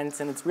perseverance,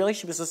 and it's really,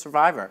 she was a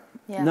survivor.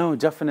 Yeah. No,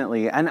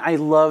 definitely. And I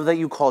love that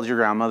you called your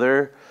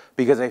grandmother,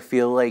 because I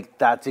feel like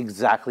that's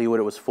exactly what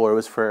it was for. It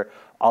was for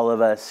all of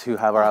us who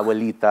have our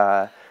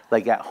abuelita,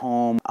 like at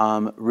home,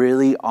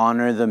 really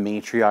honor the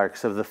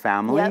matriarchs of the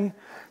family. Yep.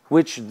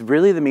 Which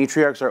really the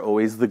matriarchs are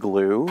always the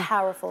glue.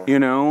 Powerful. You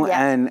know,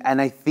 Yeah.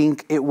 and I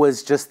think it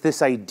was just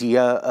this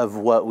idea of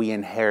what we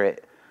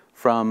inherit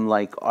from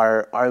like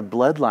our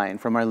bloodline,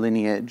 from our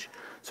lineage.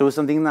 So it was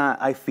something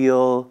that I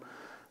feel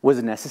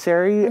was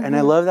necessary. And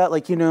I love that,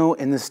 like, you know,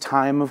 in this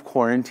time of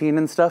quarantine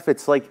and stuff,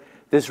 it's like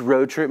this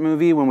road trip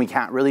movie when we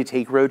can't really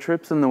take road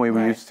trips in the way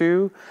we used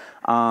to.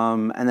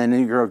 And then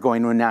you're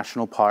going to a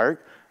national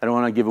park. I don't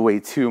want to give away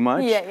too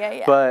much.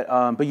 Yeah.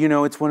 But you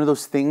know, it's one of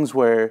those things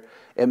where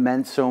it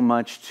meant so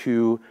much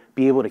to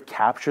be able to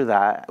capture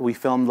that. We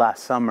filmed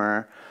last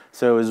summer,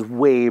 so it was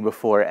way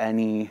before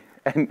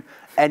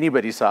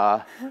anybody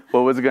saw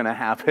what was going to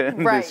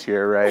happen this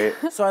year, right?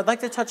 So I'd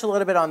like to touch a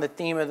little bit on the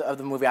theme of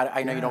the movie.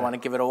 I know you don't want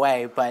to give it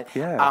away, but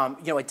you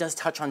know, it does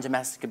touch on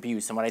domestic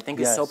abuse, and what I think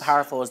is so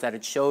powerful is that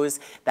it shows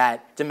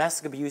that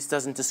domestic abuse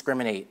doesn't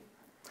discriminate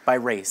by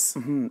race.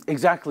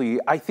 Exactly.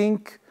 I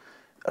think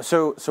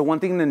so. One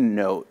thing to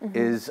note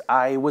is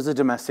I was a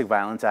domestic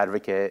violence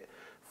advocate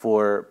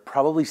for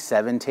probably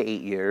 7 to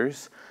 8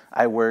 years.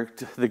 I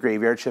worked the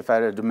graveyard shift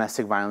at a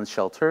domestic violence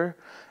shelter.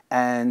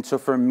 And so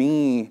for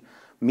me,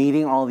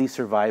 meeting all these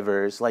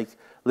survivors, like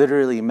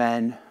literally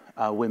men,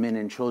 women,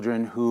 and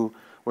children who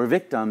were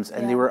victims,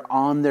 and they were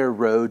on their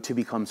road to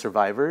become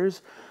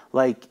survivors,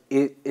 like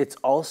it's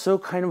also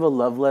kind of a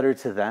love letter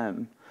to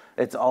them.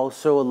 It's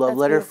also a love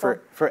letter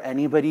for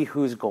anybody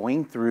who's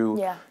going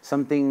through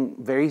something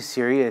very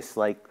serious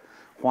like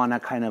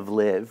Juana kind of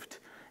lived.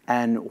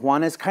 And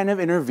Juana's kind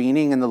of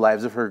intervening in the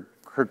lives of her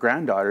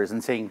granddaughters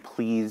and saying,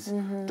 please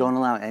don't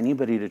allow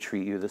anybody to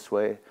treat you this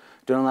way.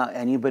 Don't allow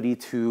anybody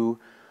to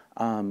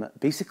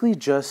basically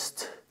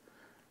just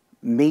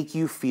make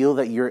you feel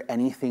that you're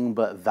anything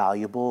but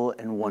valuable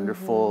and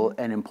wonderful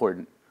and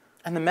important.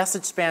 And the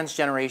message spans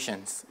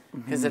generations,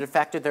 because it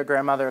affected their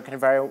grandmother. It can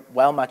very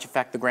well much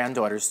affect the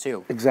granddaughters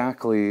too.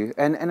 Exactly.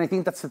 And I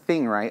think that's the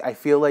thing, right? I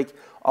feel like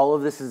all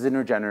of this is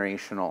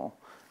intergenerational.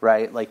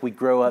 Right? Like we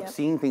grow up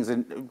seeing things,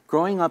 and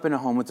growing up in a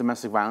home with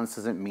domestic violence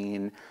doesn't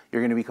mean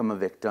you're going to become a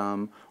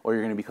victim or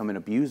you're going to become an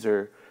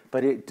abuser,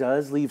 but it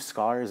does leave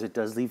scars. It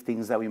does leave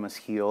things that we must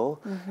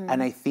heal.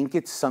 And I think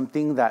it's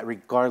something that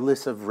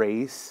regardless of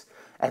race,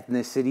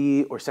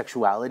 ethnicity, or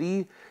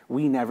sexuality,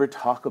 we never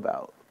talk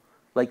about.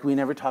 Like we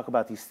never talk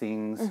about these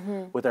things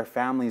with our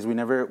families. We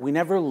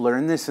never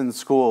learn this in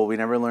school. We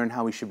never learn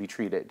how we should be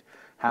treated,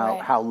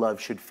 how love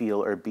should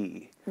feel or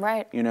be.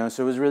 Right. You know,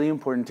 so it was really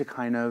important to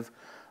kind of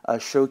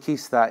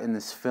showcase that in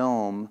this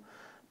film,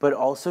 but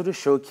also to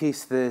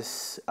showcase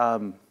this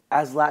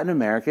as Latin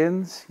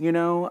Americans, you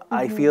know,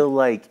 I feel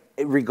like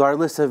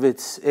regardless of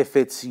if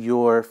it's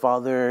your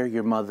father,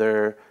 your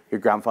mother, your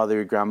grandfather,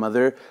 your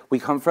grandmother, we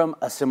come from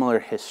a similar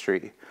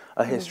history,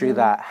 a history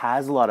that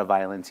has a lot of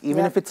violence.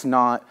 Even if it's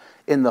not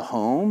in the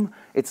home,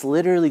 it's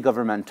literally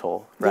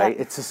governmental, right?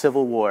 It's a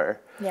civil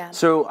war.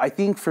 So I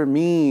think for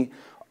me,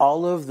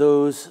 all of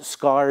those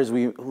scars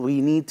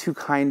we need to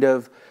kind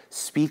of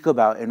speak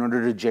about in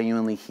order to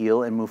genuinely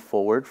heal and move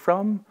forward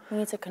from. We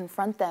need to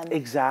confront them.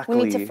 Exactly.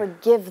 We need to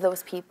forgive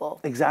those people.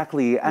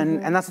 Exactly.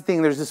 And that's the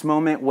thing. There's this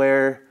moment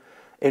where,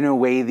 in a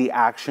way, the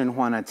action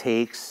Juana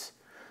takes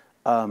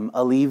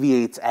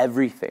alleviates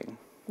everything.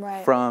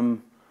 Right.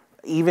 From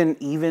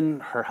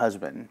even her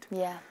husband.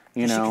 Yeah.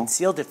 You know? She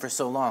concealed it for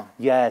so long.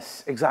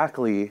 Yes,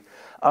 exactly.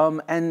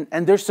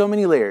 And there's so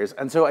many layers.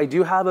 And so I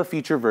do have a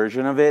feature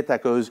version of it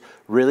that goes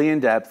really in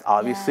depth.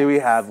 Obviously, we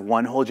have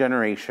one whole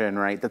generation,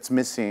 right, that's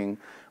missing,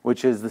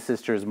 which is the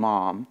sister's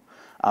mom,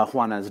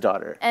 Juana's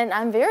daughter. And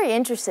I'm very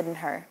interested in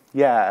her.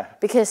 Yeah.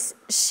 Because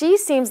she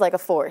seems like a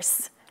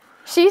force.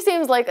 She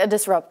seems like a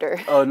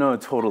disruptor. Oh, no,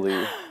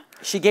 totally.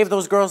 She gave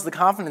those girls the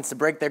confidence to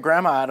break their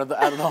grandma out of the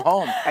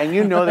home. And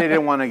you know they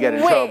didn't want to get in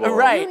trouble.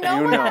 Right. You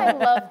know what I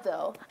love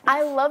though?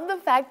 I love the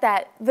fact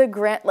that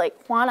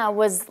Juana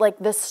was like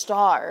the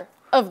star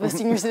of the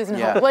senior citizen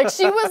home. Like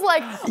she was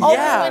like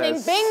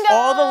winning bingo.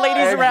 All the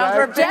ladies around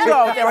her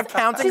bingo. They were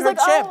counting her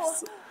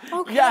chips.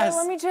 Okay, yes.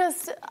 let me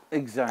just.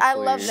 Exactly. I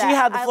love that. She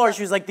had the floor.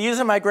 She was like, "These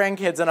are my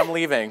grandkids, and I'm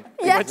leaving,"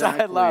 which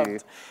I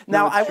loved.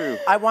 Now,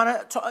 I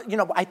want to, you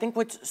know, I think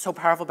what's so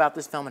powerful about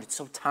this film, and it's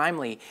so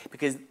timely,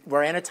 because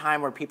we're in a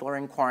time where people are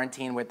in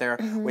quarantine with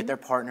their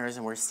partners,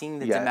 and we're seeing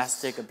the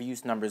domestic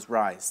abuse numbers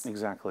rise.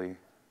 Exactly.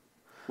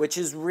 Which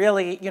is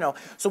really, you know.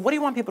 So, what do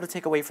you want people to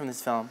take away from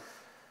this film?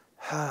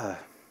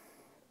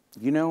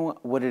 You know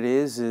what it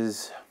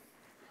is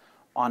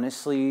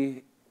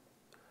honestly,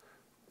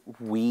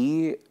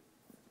 we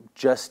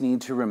just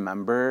need to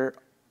remember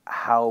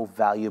how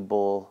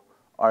valuable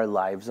our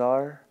lives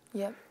are.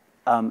 Yep.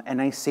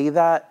 And I say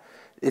that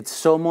it's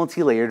so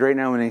multi-layered right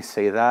now when I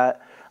say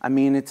that. I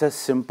mean, it's as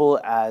simple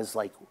as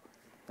like,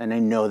 and I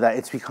know that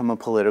it's become a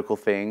political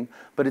thing,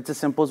 but it's as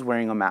simple as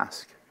wearing a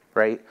mask,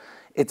 right?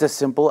 It's as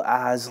simple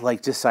as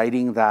like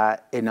deciding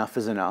that enough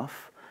is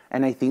enough.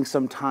 And I think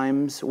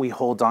sometimes we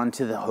hold on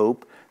to the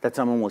hope that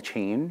someone will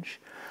change,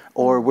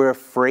 or we're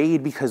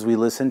afraid because we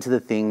listen to the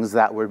things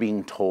that we're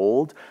being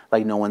told,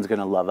 like no one's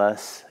gonna love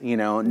us, you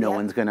know, no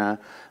one's gonna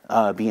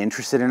be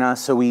interested in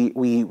us. So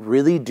we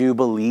really do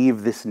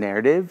believe this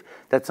narrative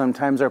that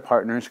sometimes our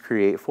partners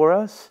create for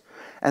us.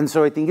 And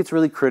so I think it's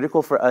really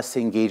critical for us to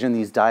engage in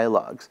these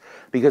dialogues,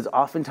 because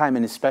oftentimes,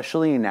 and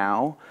especially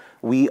now,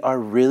 we are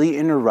really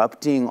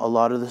interrupting a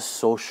lot of the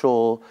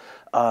social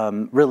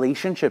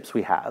relationships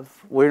we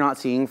have. We're not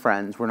seeing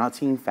friends, we're not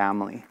seeing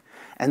family.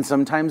 And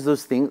sometimes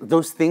those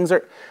things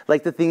are,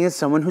 like the thing is,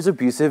 someone who's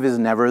abusive is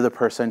never the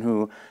person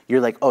who you're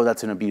like, oh,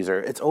 that's an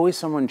abuser. It's always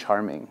someone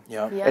charming.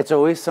 Yep. It's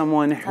always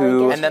someone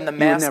who and then the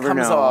mask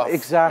comes off.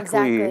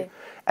 Exactly.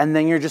 And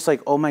then you're just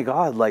like, oh my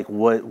God, like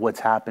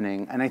what's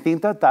happening? And I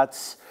think that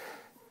that's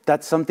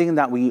something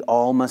that we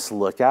all must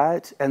look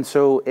at. And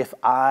so if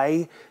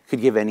I could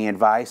give any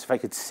advice, if I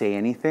could say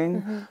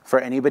anything for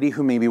anybody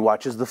who maybe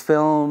watches the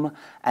film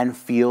and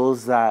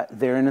feels that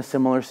they're in a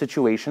similar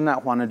situation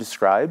that Juana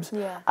describes,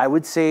 I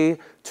would say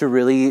to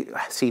really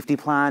safety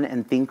plan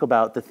and think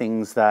about the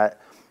things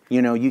that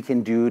you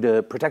can do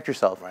to protect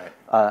yourself.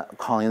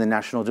 Calling the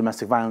National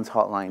Domestic Violence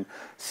Hotline,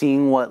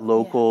 seeing what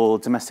local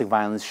domestic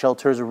violence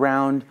shelters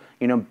around,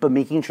 but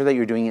making sure that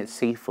you're doing it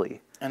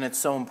safely. And it's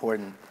so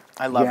important.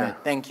 I love it.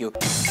 Thank you.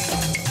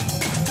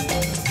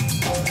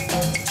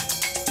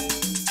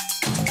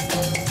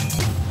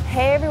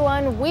 Hey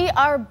everyone, we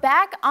are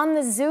back on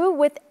the zoo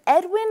with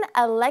Edwin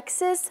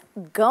Alexis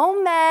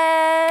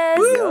Gomez.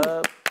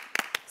 Woo!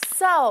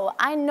 So,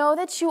 I know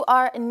that you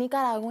are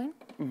Nicaraguan,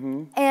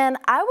 and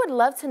I would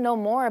love to know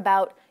more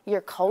about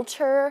your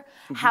culture,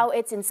 how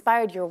it's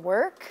inspired your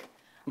work.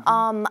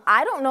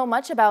 I don't know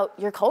much about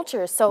your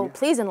culture, so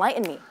please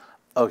enlighten me.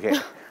 Okay.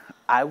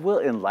 I will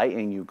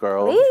enlighten you,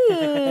 girl.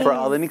 Please. For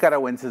all the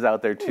Nicaraguenses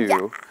out there, too.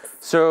 Yes.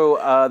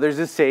 So there's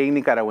this saying,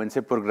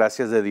 Nicaragüense por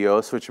gracias de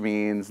Dios, which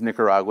means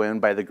Nicaraguan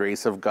by the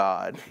grace of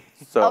God.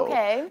 So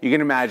you can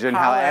imagine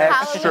how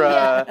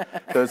extra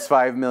those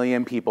 5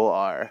 million people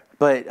are.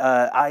 But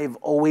I've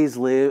always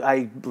lived,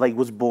 I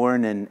was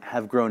born and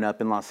have grown up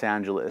in Los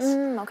Angeles.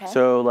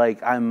 So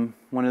I'm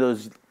one of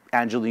those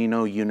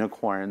Angelino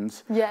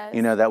unicorns,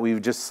 that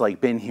we've just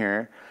been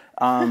here.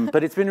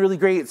 But it's been really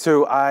great.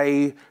 So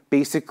I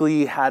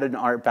basically had an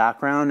art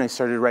background. I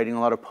started writing a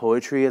lot of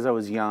poetry as I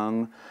was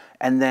young.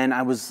 And then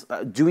I was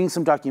doing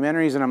some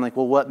documentaries, and I'm like,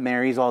 well, what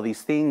marries all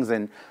these things?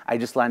 And I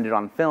just landed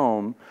on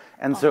film.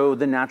 And so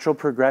the natural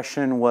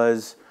progression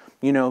was,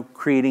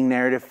 creating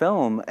narrative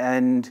film.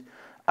 And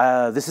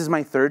this is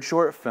my 3rd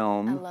short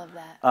film. I love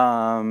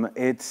that.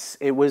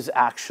 It was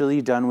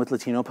actually done with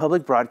Latino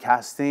Public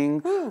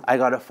Broadcasting. I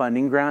got a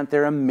funding grant.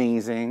 They're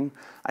amazing.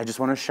 I just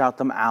want to shout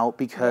them out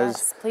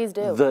because please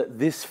do.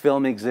 This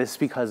film exists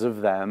because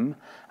of them,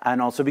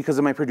 and also because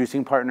of my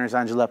producing partners,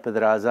 Angela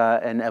Pedraza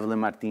and Evelyn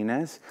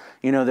Martinez.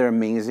 They're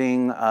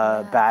amazing,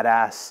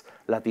 badass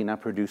Latina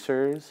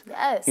producers.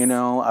 Yes.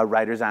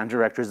 Writers and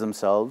directors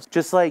themselves.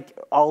 Just like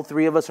all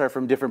 3 of us are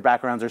from different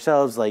backgrounds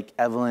ourselves, like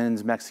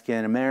Evelyn's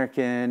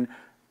Mexican-American,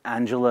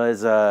 Angela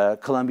is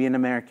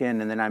Colombian-American,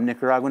 and then I'm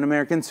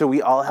Nicaraguan-American. So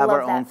we all have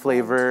our own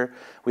flavor.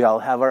 We all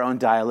have our own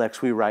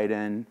dialects we write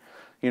in.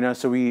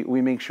 So we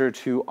make sure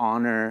to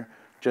honor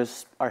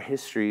just our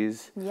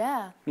histories.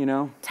 Yeah.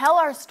 Tell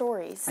our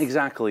stories.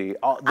 Exactly.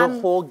 The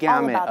whole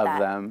gamut of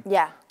them.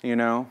 Yeah.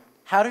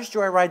 How does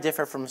Joyride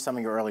differ from some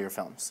of your earlier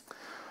films?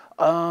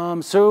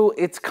 So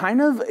it's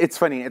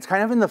funny. It's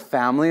kind of in the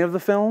family of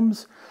the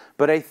films,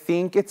 but I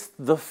think it's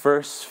the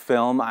first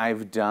film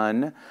I've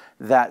done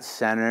that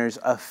centers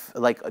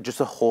just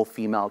a whole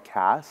female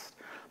cast.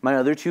 My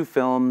other 2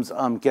 films,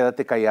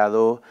 Quédate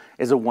Callado,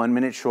 is a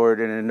 1-minute short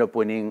and ended up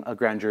winning a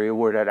Grand Jury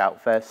Award at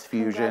Outfest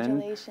Fusion.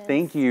 Congratulations.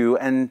 Thank you.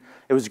 And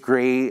it was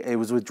great. It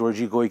was with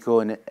Georgie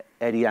Goico and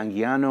Eddie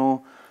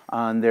Anguiano.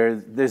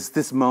 There's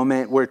this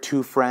moment where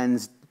 2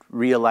 friends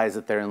realize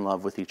that they're in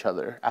love with each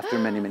other after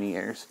many, many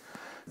years.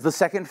 The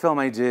 2nd film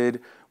I did,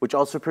 which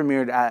also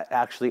premiered at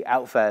actually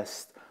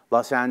Outfest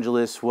Los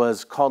Angeles,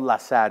 was called La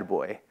Sad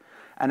Boy.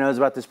 And it was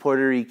about this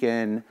Puerto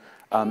Rican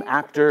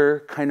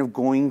actor kind of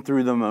going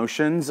through the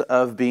motions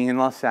of being in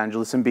Los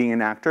Angeles and being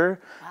an actor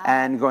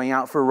and going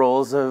out for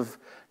roles of,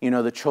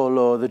 the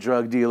cholo, the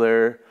drug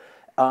dealer,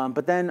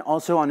 but then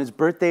also on his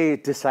birthday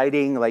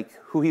deciding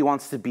who he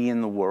wants to be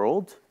in the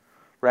world,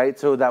 right?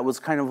 So that was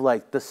kind of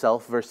like the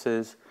self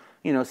versus,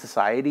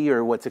 society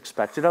or what's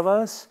expected of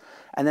us.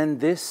 And then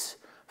this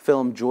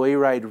film,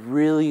 Joyride,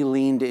 really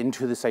leaned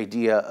into this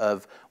idea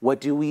of what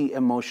do we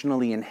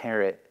emotionally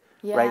inherit,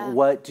 right?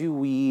 What do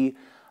we...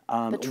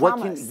 the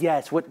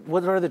traumas.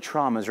 What are the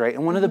traumas, right?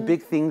 And one of the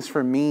big things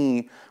for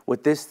me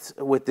with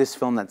this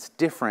film that's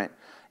different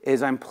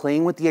is I'm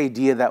playing with the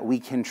idea that we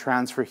can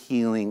transfer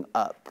healing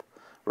up,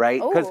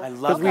 right? I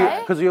love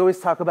that. Because we always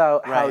talk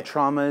about how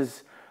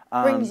traumas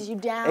brings you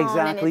down.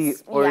 Exactly,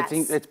 and or yes.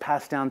 it's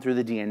passed down through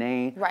the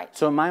DNA. Right.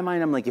 So in my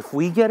mind, I'm like, if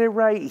we get it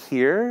right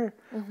here,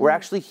 we're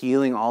actually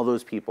healing all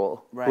those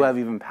people who have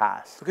even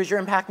passed. Because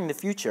you're impacting the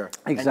future.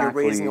 Exactly. And you're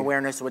raising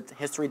awareness so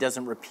history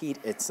doesn't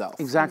repeat itself.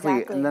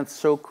 Exactly, and that's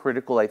so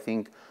critical, I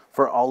think,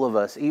 for all of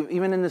us,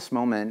 even in this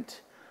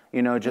moment,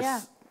 you know,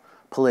 just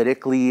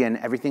politically and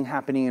everything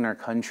happening in our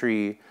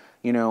country,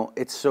 you know,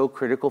 it's so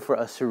critical for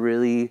us to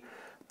really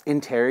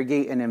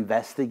interrogate and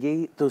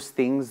investigate those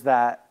things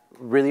that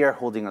really are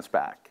holding us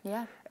back.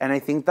 Yeah. And I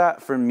think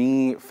that for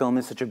me, film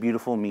is such a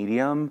beautiful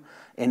medium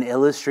in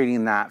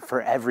illustrating that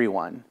for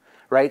everyone,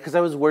 right? Because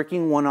I was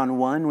working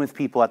one-on-one with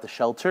people at the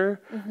shelter,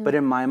 but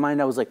in my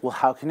mind, I was like, well,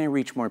 how can I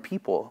reach more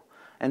people?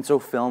 And so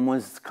film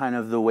was kind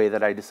of the way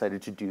that I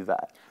decided to do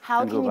that.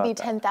 How can you be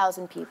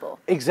 10,000 people?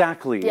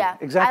 Exactly. Yeah,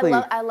 exactly.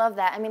 I love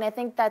that. I mean, I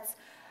think that's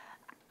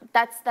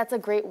a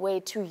great way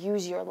to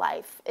use your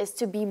life, is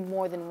to be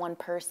more than one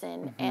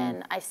person.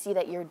 And I see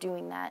that you're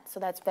doing that, so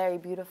that's very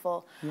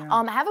beautiful.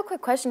 I have a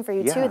quick question for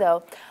you too,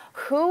 though.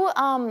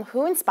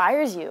 Who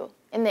inspires you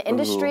in the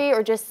industry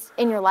or just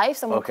in your life?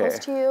 Someone close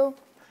to you?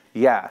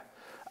 Yeah.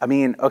 I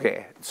mean,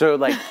 okay, so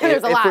like,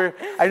 There's a lot.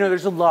 I know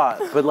there's a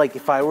lot, but like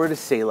if I were to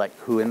say like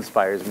who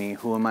inspires me,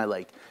 who am I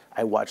like,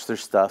 I watch their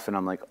stuff and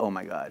I'm like, oh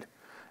my God,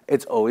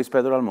 it's always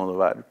Pedro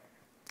Almodóvar.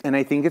 And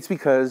I think it's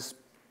because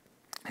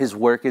his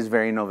work is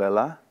very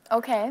novela,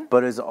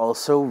 but is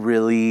also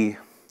really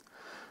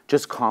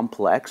just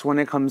complex when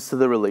it comes to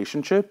the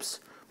relationships.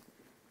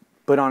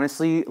 But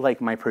honestly,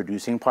 like my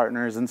producing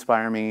partners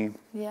inspire me.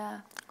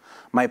 Yeah.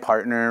 My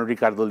partner,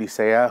 Ricardo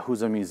Licea,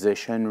 who's a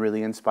musician,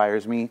 really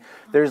inspires me.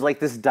 There's like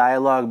this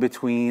dialogue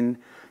between,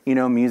 you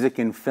know, music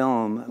and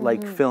film,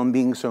 like film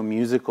being so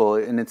musical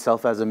in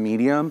itself as a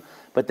medium,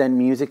 but then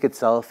music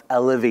itself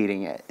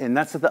elevating it. And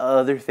that's the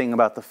other thing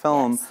about the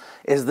film,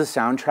 is the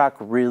soundtrack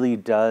really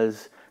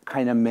does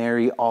kind of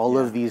marry all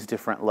of these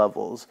different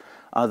levels.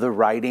 The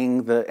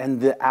writing,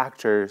 and the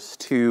actors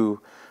too,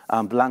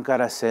 Blanca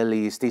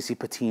Araceli, Stacey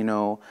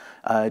Patino,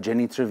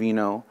 Jenny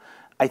Trevino.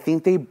 I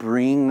think they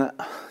bring,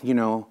 you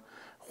know,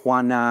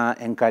 Juana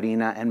and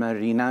Karina and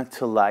Marina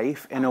to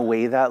life in a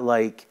way that,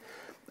 like,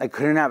 I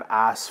couldn't have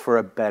asked for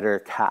a better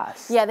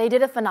cast. Yeah, they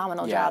did a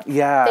phenomenal job.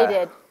 Yeah. They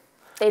did.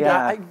 They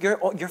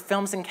did. Your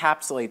films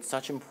encapsulate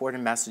such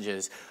important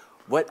messages.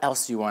 What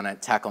else do you want to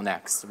tackle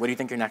next? What do you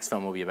think your next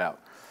film will be about?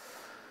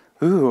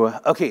 Ooh,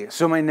 okay,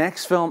 so my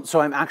next film, so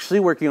I'm actually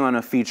working on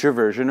a feature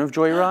version of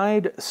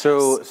Joyride,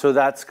 so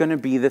that's gonna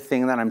be the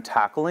thing that I'm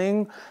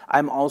tackling.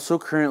 I'm also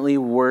currently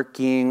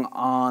working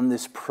on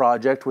this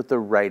project with the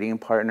writing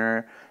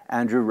partner,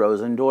 Andrew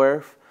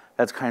Rosendorf.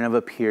 That's kind of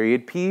a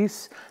period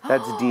piece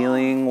that's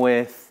dealing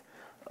with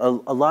a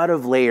lot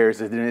of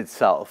layers in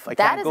itself. I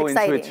can't go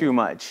into it too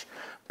much,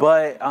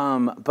 but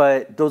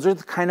those are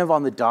kind of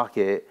on the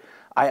docket.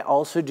 I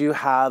also do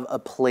have a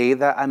play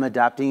that I'm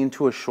adapting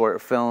into a short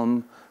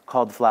film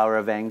called Flower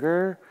of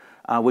Anger,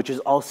 which is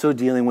also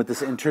dealing with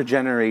this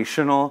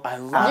intergenerational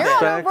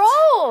aspect. You're on a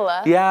roll.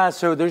 Yeah,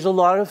 so there's a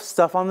lot of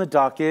stuff on the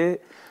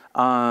docket,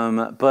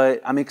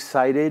 but I'm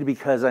excited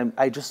because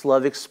I just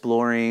love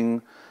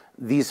exploring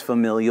these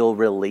familial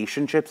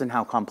relationships and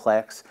how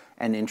complex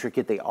and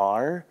intricate they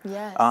are.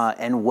 Yes.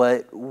 And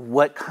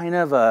what kind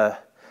of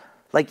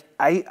like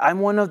I'm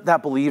one of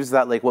that believes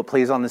that like what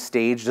plays on the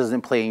stage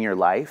doesn't play in your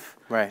life.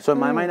 Right. So in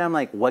my mind, I'm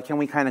like, what can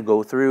we kind of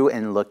go through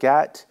and look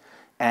at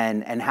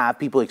and have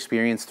people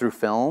experience through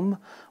film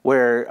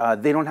where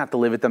they don't have to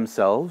live it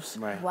themselves.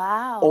 Right.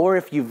 Wow. Or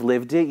if you've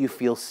lived it, you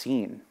feel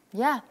seen.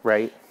 Yeah.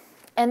 Right?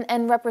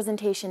 And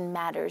representation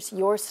matters.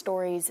 Your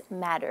stories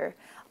matter.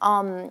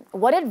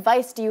 What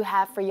advice do you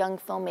have for young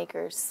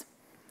filmmakers?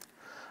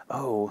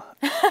 Oh,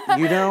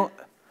 you know,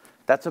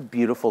 that's a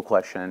beautiful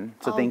question.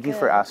 So thank you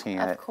for asking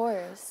it. Of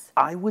course.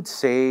 I would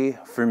say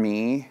for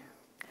me,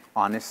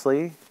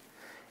 honestly,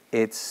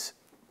 it's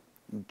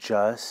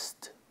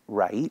just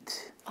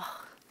write.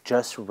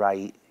 Just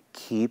write.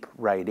 Keep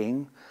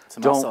writing. It's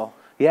a muscle.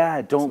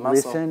 Yeah, don't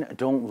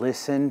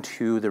listen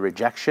to the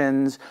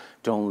rejections.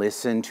 Don't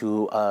listen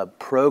to a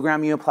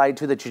program you applied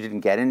to that you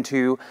didn't get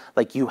into.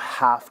 Like, you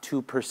have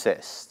to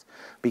persist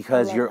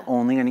because you're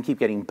only going to keep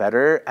getting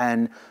better.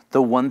 And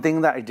the one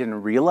thing that I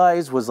didn't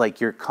realize was like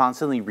you're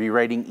constantly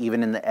rewriting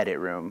even in the edit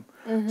room.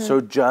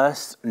 So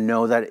just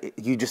know that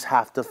you just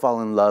have to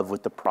fall in love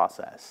with the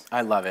process.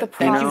 I love it.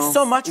 Thank you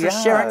so much for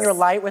sharing your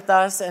light with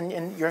us,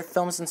 and your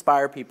films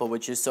inspire people,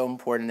 which is so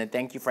important. And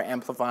thank you for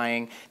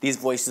amplifying these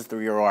voices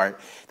through your art.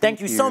 Thank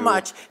you so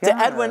much to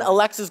Edwin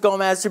Alexis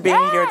Gomez for being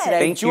here today.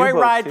 Thank you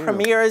Joyride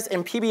premieres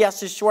in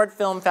PBS's Short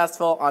Film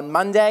Festival on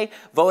Monday.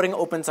 Voting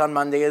opens on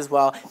Monday as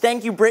well.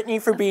 Thank you, Brittany,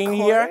 for being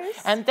here.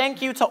 And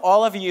thank you to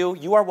all of you.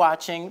 You are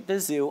watching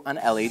The Zoo on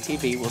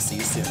LATV. We'll see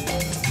you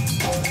soon.